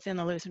readings within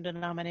the Lutheran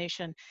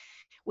denomination,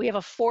 we have a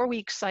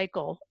 4-week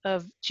cycle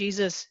of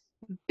Jesus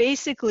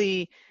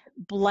basically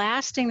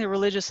blasting the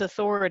religious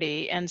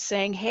authority and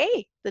saying,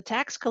 hey, the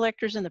tax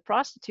collectors and the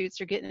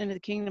prostitutes are getting into the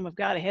kingdom of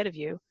God ahead of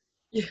you.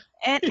 Yeah.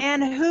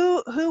 and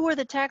who were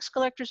the tax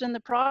collectors and the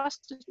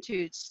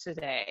prostitutes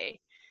today?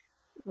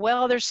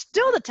 Well, there's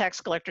still the tax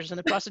collectors and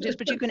the prostitutes,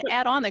 but you can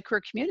add on the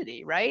queer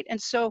community, right?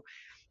 And so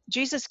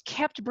Jesus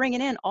kept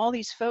bringing in all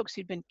these folks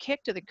who'd been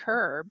kicked to the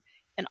curb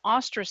and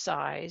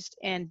ostracized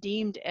and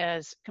deemed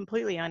as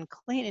completely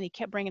unclean, and he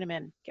kept bringing them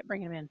in,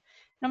 And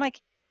I'm like,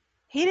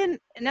 he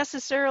didn't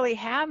necessarily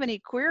have any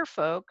queer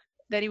folk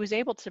that he was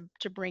able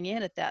to bring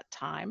in at that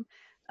time,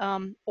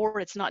 or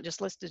it's not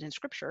just listed in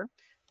Scripture.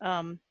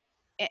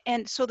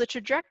 And so the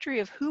trajectory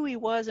of who he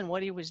was and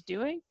what he was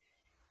doing,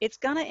 it's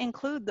going to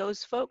include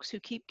those folks who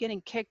keep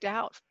getting kicked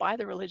out by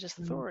the religious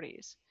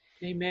authorities.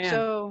 Amen.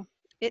 So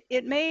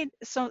it made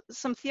some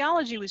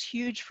theology was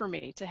huge for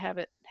me to have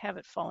it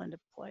fall into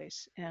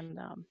place. And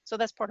so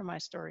that's part of my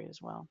story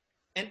as well.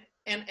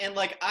 And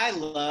like, I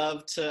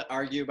love to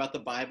argue about the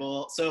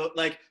Bible. So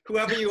like,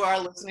 whoever you are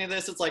listening to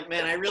this, it's like,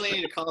 man, I really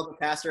need to call up a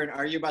pastor and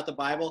argue about the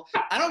Bible.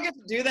 I don't get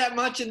to do that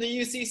much in the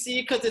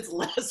UCC because it's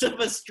less of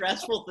a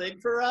stressful thing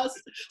for us.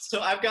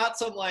 So I've got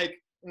some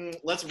like,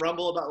 let's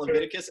rumble about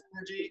Leviticus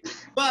energy.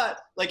 But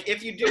like,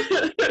 if you do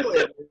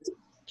it,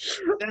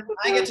 then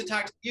I get to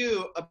talk to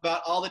you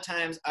about all the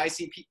times I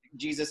see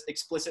Jesus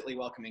explicitly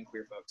welcoming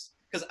queer folks.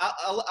 Because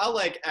I'll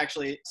like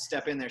actually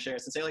step in there,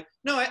 Charis, and say like,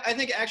 no, I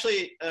think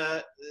actually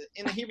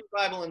in the Hebrew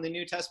Bible and the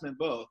New Testament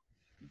both,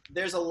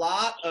 there's a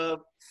lot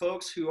of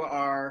folks who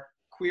are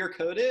queer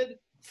coded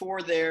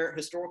for their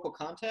historical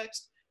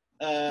context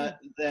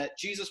that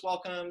Jesus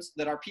welcomes,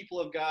 that are people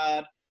of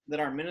God, that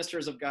are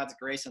ministers of God's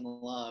grace and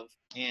love.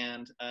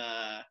 And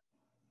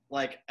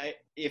like,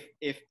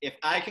 if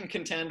I can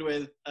contend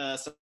with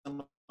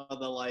some of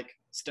the like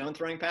stone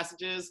throwing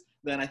passages,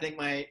 then I think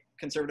my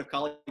conservative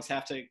colleagues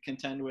have to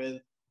contend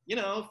with,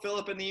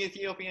 Philip and the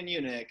Ethiopian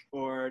eunuch,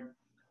 or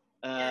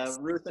yes,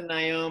 Ruth and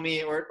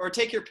Naomi, or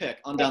take your pick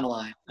on down the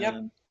line.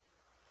 Yep.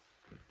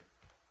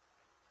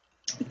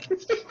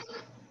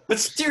 But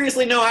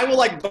seriously, no, I will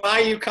like buy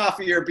you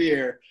coffee or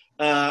beer.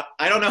 I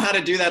don't know how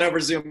to do that over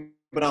Zoom,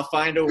 but I'll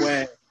find a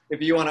way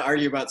if you want to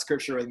argue about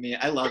Scripture with me.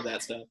 I love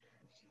that stuff.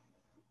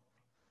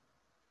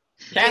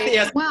 Kathy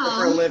has to do it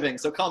for a living,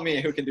 so call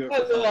me who can do it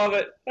for fun.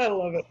 I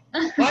love it.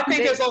 I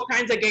think there's all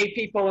kinds of gay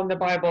people in the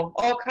Bible,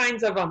 all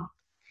kinds of them.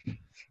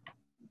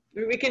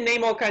 We can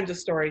name all kinds of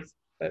stories,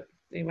 but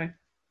anyway.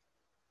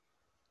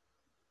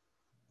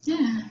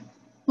 Yeah,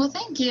 well,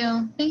 thank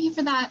you. Thank you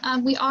for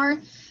that. We are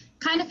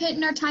kind of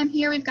hitting our time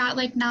here. We've got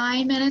like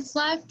 9 minutes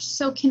left,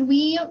 so can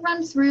we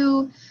run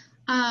through,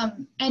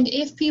 and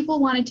if people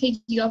want to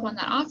take you up on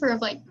that offer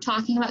of like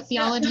talking about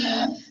theology,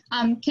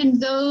 can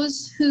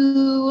those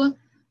who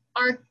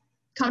are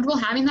comfortable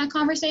having that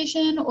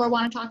conversation or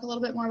want to talk a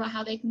little bit more about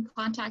how they can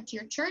contact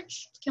your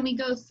church, can we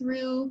go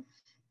through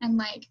and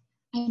like,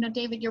 I know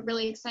David, you're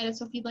really excited,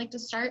 so if you'd like to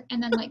start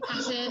and then like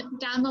pass it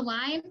down the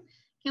line,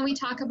 can we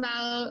talk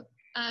about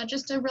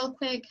just a real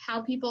quick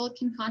how people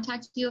can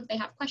contact you if they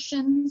have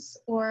questions,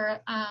 or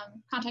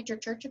contact your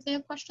church if they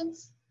have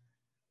questions?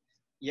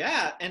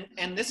 Yeah,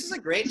 and this is a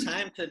great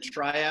time to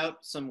try out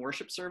some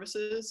worship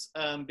services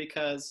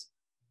because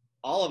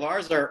all of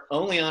ours are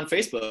only on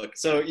Facebook.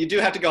 So you do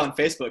have to go on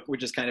Facebook,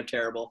 which is kind of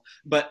terrible.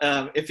 But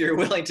if you're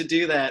willing to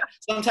do that,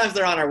 sometimes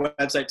they're on our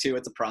website too.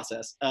 It's a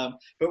process.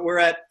 But we're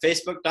at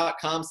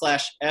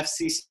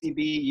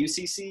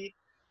facebook.com/FCCBUCC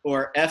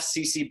or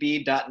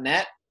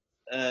fccb.net.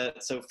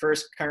 So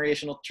First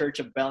Congregational Church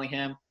of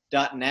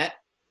Bellingham.net.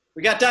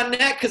 We got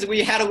 .net because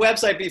we had a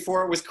website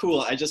before it was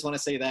cool. I just want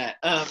to say that.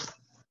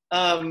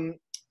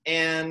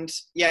 And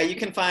yeah, you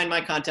can find my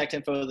contact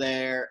info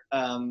there.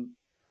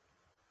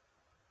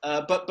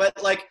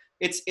 But like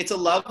it's a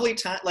lovely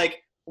time.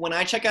 Like when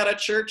I check out a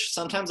church,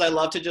 sometimes I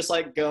love to just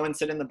like go and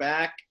sit in the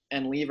back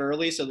and leave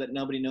early so that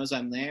nobody knows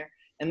I'm there.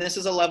 And this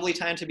is a lovely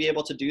time to be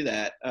able to do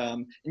that.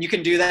 And you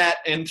can do that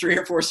in 3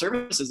 or 4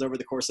 services over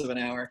the course of an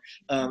hour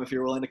if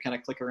you're willing to kind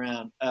of click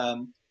around.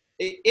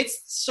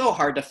 It's so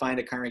hard to find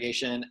a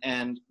congregation,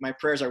 and my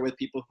prayers are with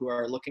people who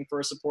are looking for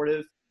a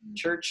supportive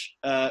church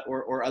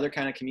or other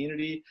kind of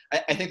community.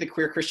 I think the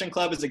Queer Christian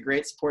Club is a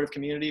great supportive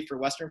community for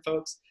Western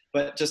folks,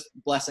 but just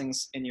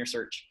blessings in your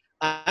search.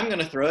 I'm going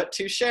to throw it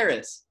to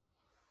Charis.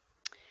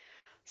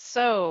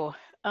 So,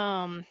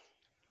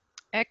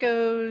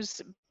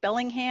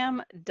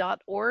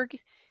 echoesbellingham.org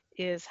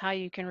is how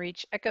you can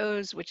reach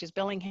Echoes, which is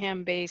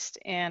Bellingham based,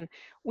 and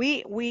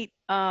we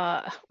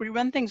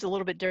run things a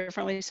little bit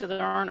differently, so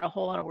there aren't a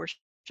whole lot of worship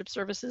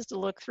services to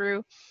look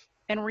through,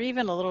 and we're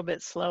even a little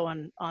bit slow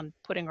on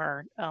putting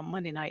our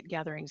Monday night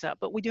gatherings up,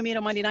 but we do meet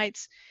on Monday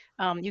nights.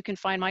 You can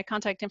find my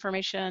contact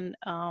information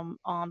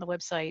on the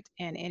website,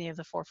 and any of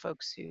the 4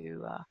 folks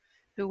who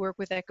work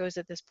with Echoes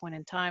at this point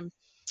in time.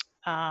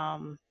 I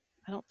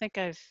don't think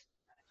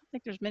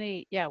there's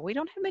many, we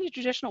don't have many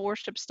traditional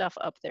worship stuff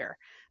up there,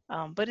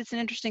 but it's an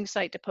interesting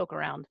site to poke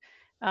around.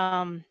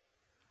 And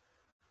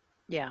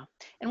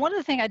one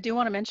other thing I do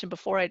want to mention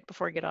before I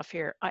get off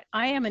here,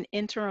 I am an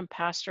interim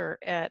pastor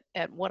at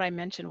what I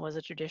mentioned was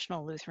a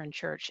traditional Lutheran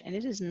church, and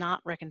it is not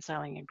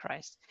reconciling in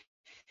Christ.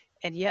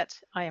 And yet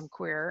I am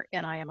queer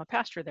and I am a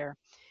pastor there.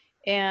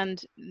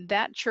 And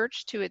that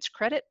church, to its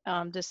credit,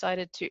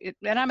 decided to,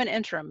 and I'm an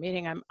interim,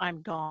 meaning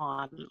I'm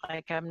gone,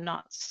 like I'm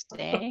not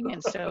staying.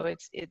 And so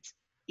it's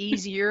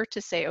easier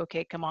to say,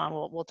 okay, come on,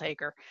 we'll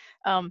take her.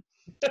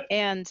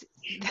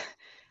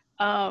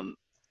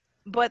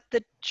 But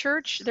the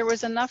church, there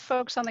was enough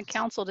folks on the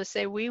council to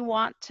say, we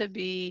want to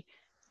be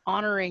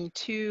honoring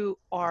to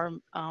our,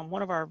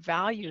 one of our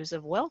values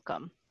of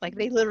welcome. Like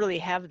they literally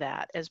have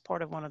that as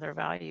part of one of their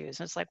values.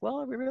 And it's like, well,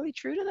 are we really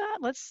true to that?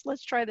 Let's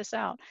try this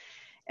out.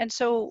 And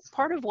so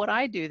part of what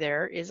I do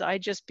there is I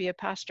just be a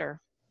pastor,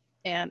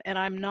 and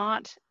I'm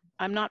not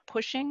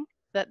pushing.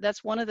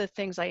 That's one of the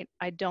things I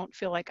don't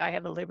feel like I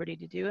have the liberty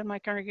to do in my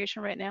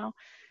congregation right now,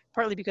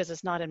 partly because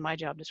it's not in my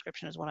job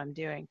description is what I'm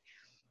doing.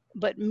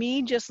 But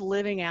me just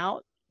living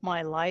out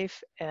my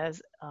life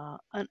as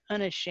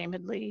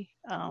unashamedly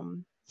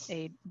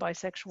a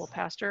bisexual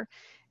pastor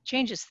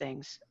changes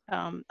things.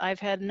 I've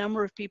had a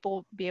number of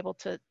people be able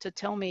to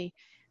tell me,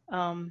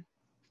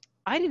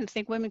 I didn't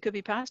think women could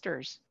be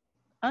pastors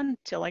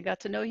until I got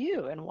to know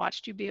you and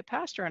watched you be a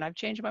pastor, and I've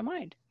changed my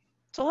mind.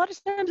 So a lot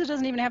of times it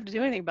doesn't even have to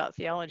do anything about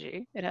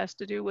theology. It has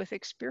to do with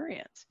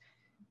experience.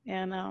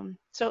 And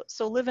so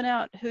living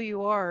out who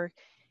you are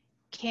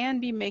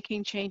can be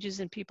making changes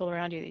in people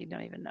around you that you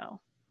don't even know.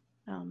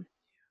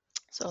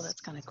 So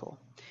that's kind of cool.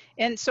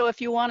 And so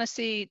if you want to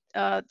see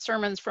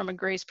sermons from a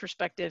grace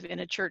perspective in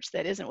a church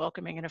that isn't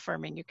welcoming and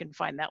affirming, you can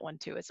find that one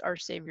too. It's Our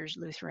Saviour's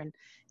Lutheran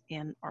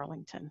in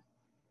Arlington.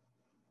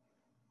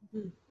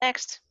 Mm-hmm.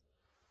 Next.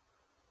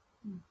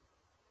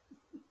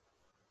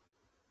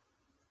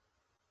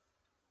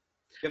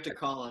 You have to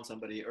call on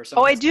somebody or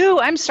something. Oh, I do.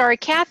 I'm sorry.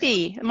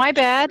 Kathy. My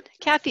bad.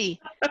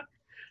 Kathy.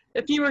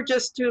 If you were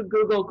just to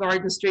Google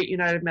Garden Street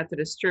United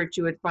Methodist Church,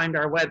 you would find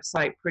our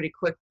website pretty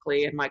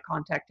quickly, and my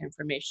contact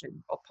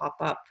information will pop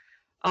up.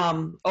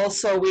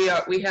 Also, we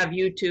have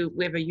YouTube.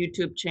 We have a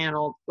YouTube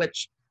channel,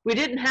 which we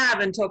didn't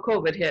have until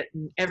COVID hit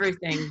and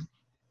everything.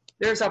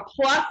 There's a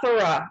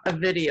plethora of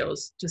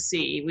videos to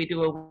see. We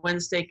do a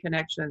Wednesday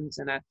Connections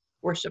and a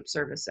worship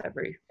service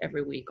every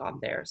week on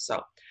there. So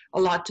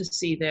a lot to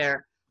see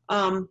there.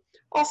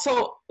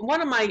 Also,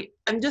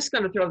 I'm just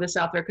going to throw this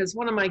out there because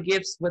one of my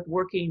gifts with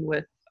working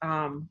with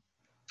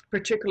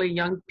particularly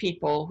young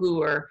people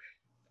who are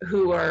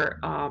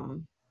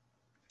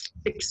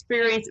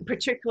experienced,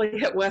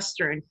 particularly at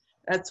Western.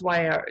 That's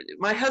why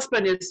my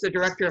husband is the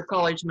director of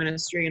college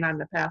ministry and I'm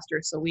the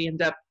pastor. So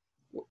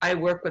I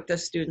work with the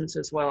students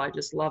as well. I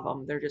just love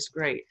them. They're just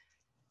great.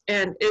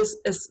 And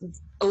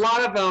a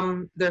lot of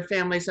them, their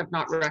families have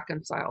not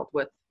reconciled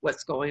with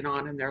what's going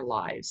on in their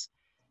lives.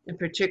 And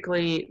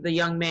particularly the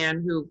young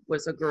man who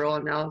was a girl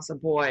and now is a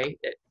boy,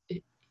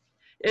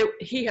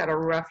 he had a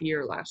rough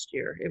year last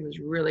year. It was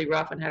really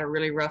rough and had a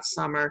really rough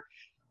summer.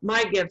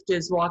 My gift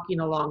is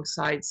walking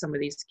alongside some of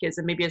these kids,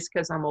 and maybe it's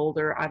because I'm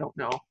older, I don't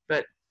know,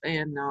 but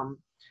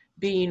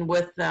being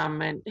with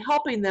them and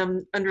helping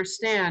them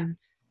understand,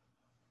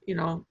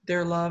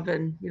 their love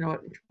and,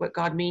 what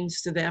God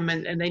means to them.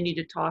 And they need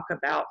to talk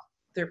about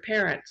their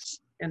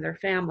parents and their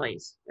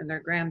families and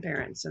their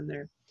grandparents and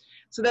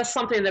So that's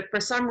something that for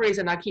some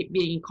reason I keep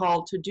being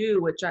called to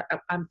do, which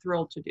I'm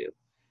thrilled to do.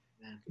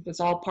 Yeah. It's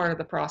all part of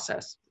the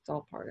process. It's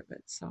all part of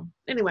it. So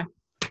anyway,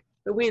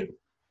 but we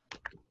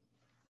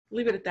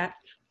leave it at that.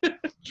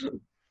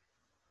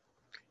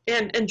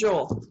 and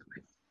Joel.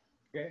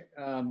 Okay,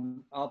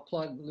 I'll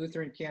plug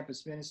Lutheran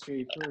Campus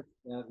Ministry first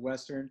at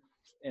Western,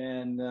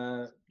 and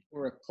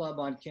we're a club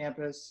on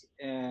campus,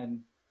 and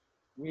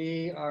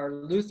we are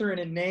Lutheran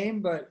in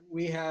name, but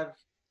we have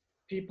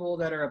people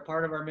that are a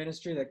part of our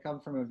ministry that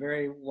come from a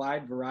very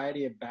wide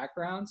variety of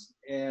backgrounds,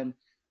 and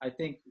I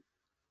think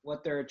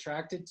what they're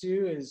attracted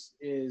to is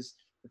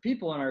the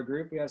people in our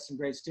group. We have some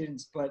great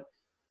students, but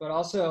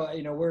also,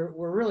 you know, we're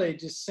really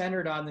just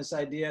centered on this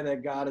idea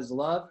that God is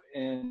love,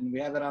 and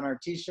we have it on our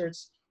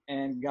t-shirts,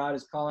 and God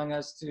is calling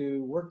us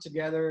to work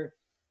together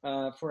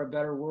for a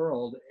better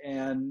world.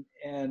 And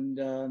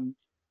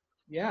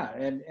we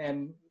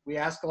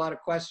ask a lot of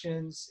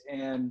questions,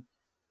 and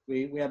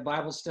we have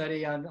Bible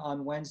study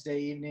on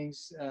Wednesday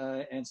evenings,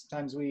 and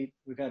sometimes we've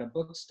had a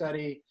book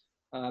study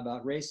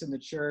about race in the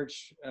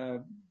church.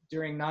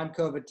 During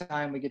non-COVID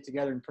time, we get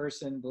together in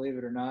person, believe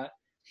it or not.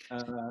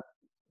 A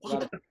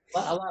lot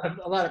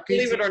of pizza.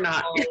 Believe it or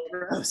not.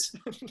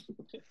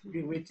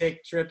 We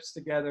take trips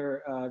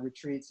together,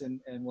 retreats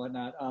and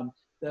whatnot.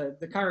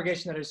 The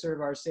congregation that I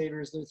serve, our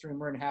Saviour's Lutheran,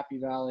 we're in Happy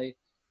Valley,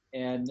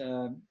 and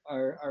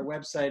our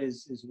website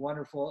is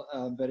wonderful,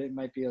 but it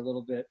might be a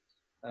little bit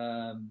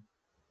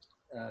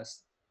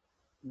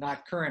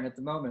not current at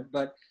the moment.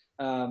 But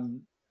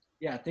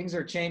yeah, things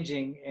are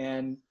changing,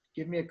 and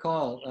give me a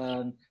call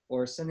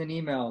or send an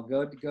email.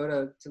 Go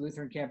to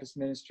Lutheran Campus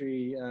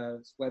Ministry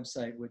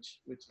website, which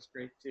is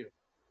great too.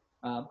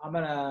 I'm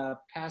gonna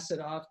pass it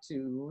off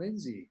to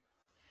Lindsay.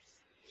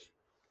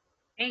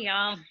 Hey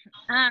y'all.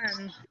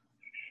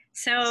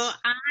 So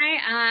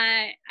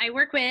I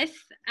work with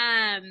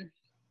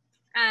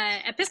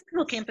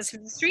Episcopal Campus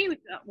Ministry.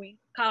 We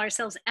call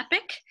ourselves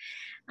EPIC.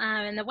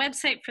 And the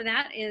website for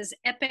that is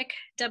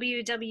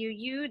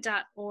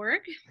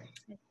epicwwu.org.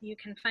 You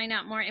can find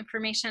out more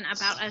information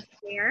about us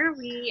there.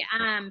 We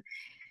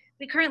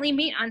currently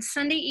meet on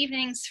Sunday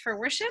evenings for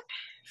worship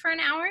for an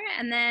hour,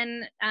 and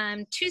then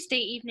Tuesday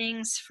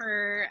evenings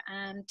for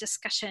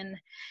discussion,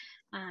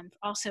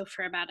 also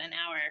for about an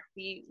hour.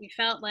 We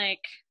felt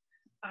like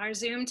our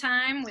Zoom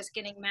time was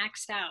getting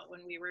maxed out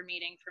when we were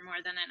meeting for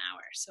more than an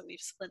hour, so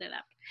we've split it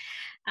up.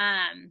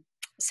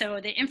 So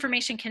the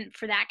information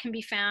for that can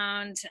be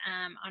found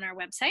on our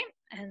website,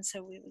 and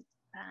so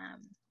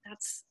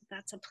that's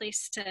a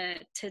place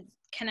to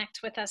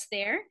connect with us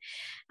there.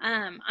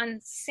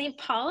 On St.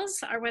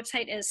 Paul's, our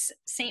website is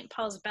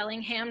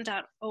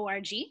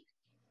stpaulsbellingham.org,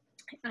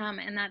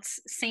 and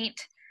that's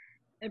Saint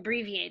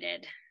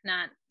abbreviated,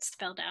 not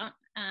spelled out.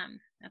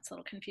 That's a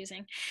little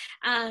confusing.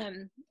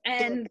 And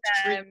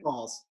Street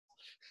Pauls.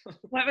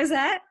 What was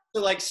that?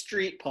 So like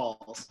Street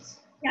Pauls.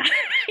 Yeah,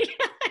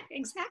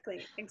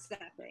 exactly.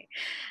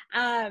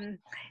 And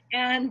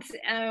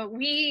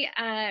we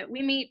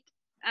meet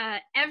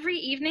every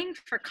evening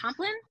for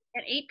Compline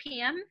at 8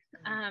 p.m.,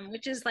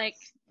 which is like,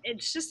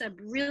 it's just a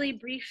really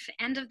brief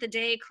end of the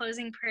day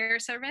closing prayer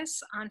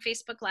service on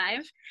Facebook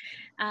Live,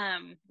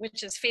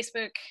 which is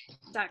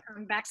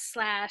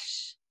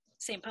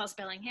facebook.com/St. Paul's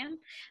Bellingham.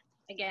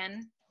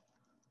 Again,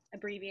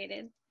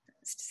 abbreviated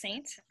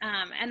Saint.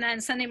 And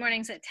then Sunday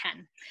mornings at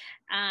 10.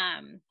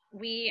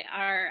 We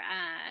are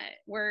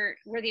we're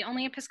the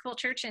only Episcopal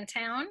church in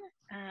town,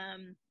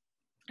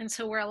 and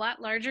so we're a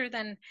lot larger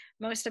than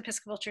most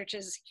Episcopal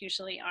churches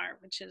usually are,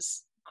 which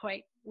was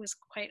quite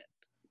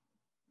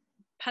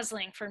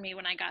puzzling for me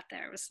when I got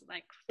there. It was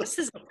like, this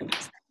is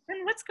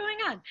what's going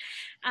on.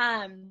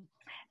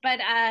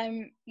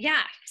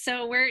 Yeah,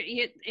 so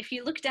if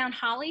you look down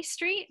Holly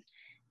Street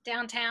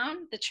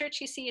downtown, the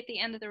church you see at the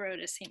end of the road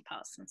is St.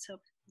 Paul's, and so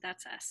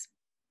that's us.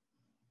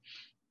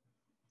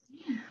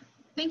 Yeah.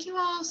 Thank you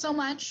all so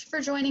much for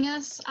joining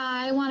us.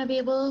 I want to be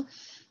able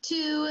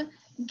to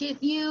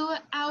get you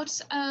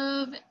out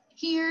of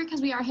here because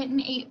we are hitting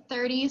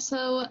 8:30.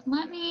 So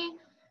let me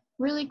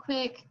really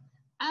quick,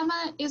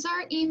 Emma, is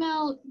our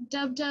email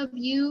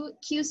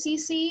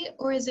WWQCC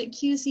or is it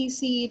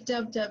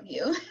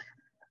QCCWW?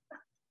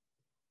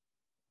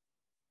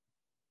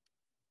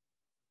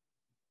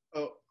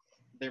 Oh,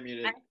 they're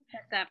muted. I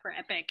check that for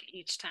EPIC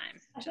each time.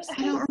 I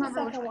don't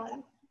remember which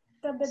one.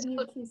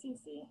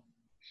 WWQCC.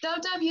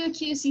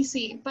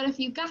 WWQCC, but if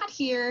you got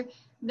here,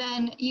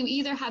 then you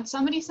either had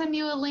somebody send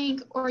you a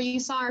link or you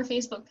saw our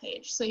Facebook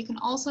page. So you can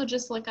also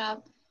just look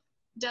up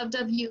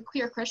WWU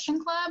Queer Christian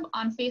Club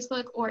on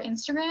Facebook or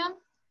Instagram.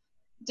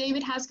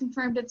 David has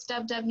confirmed it's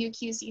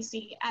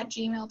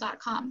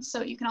wwqcc@gmail.com.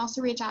 So you can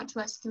also reach out to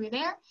us through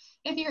there.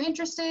 If you're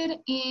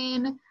interested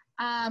in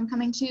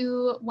coming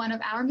to one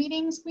of our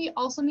meetings, we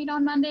also meet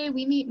on Monday.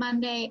 We meet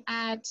Monday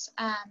at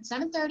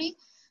 7:30.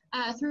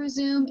 Through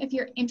Zoom. If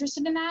you're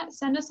interested in that,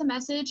 send us a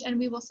message and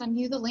we will send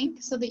you the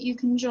link so that you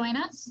can join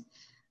us.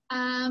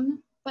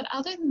 But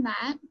other than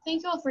that,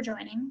 thank you all for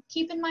joining.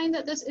 Keep in mind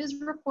that this is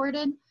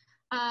recorded.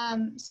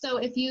 So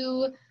if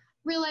you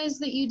realize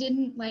that you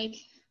didn't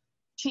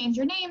change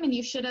your name and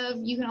you should have,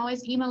 you can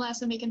always email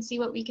us and we can see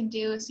what we can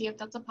do, see if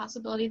that's a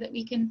possibility that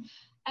we can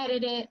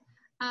edit it.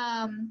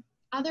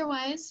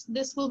 Otherwise,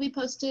 this will be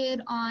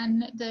posted on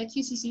the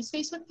QCC's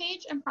Facebook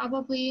page, and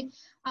probably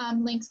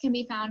links can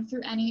be found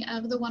through any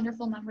of the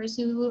wonderful members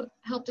who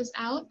helped us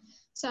out.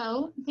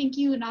 So thank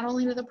you not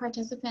only to the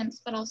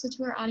participants, but also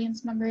to our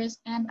audience members,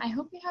 and I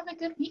hope you have a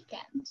good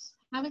weekend.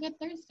 Have a good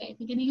Thursday,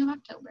 beginning of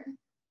October.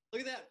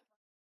 Look at that.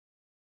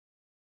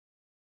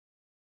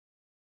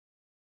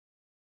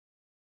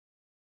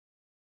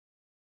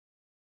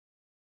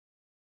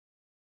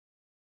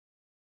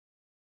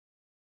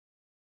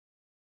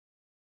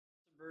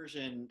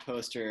 Version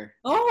poster.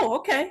 Oh,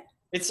 okay.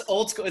 It's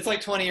old school. It's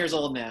like 20 years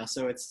old now,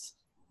 so it's.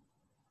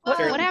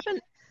 What happened,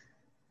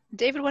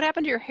 David? What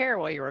happened to your hair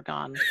while you were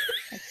gone?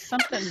 Like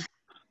something.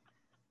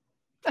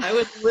 I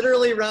was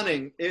literally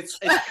running. It's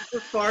super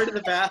far to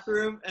the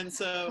bathroom, and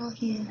so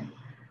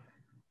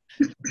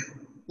this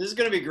is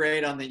going to be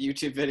great on the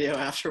YouTube video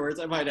afterwards.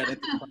 I might edit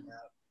this one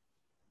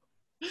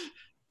out.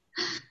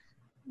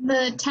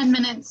 The 10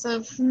 minutes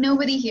of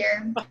nobody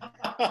here.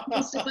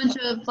 Just a bunch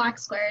of black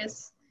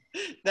squares.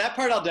 That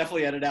part I'll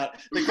definitely edit out.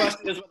 The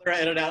question is whether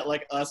I edit out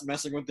like us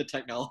messing with the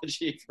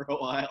technology for a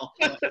while.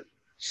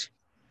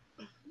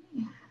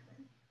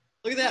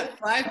 Look at that,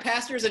 5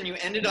 pastors and you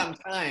ended on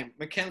time.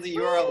 Mackenzie,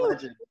 you are a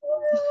legend.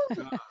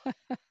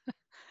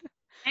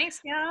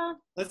 Thanks, y'all.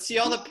 Let's see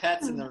all the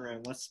pets in the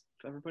room. Let's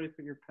everybody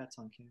put your pets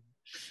on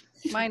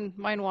camera.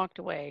 Mine walked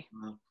away.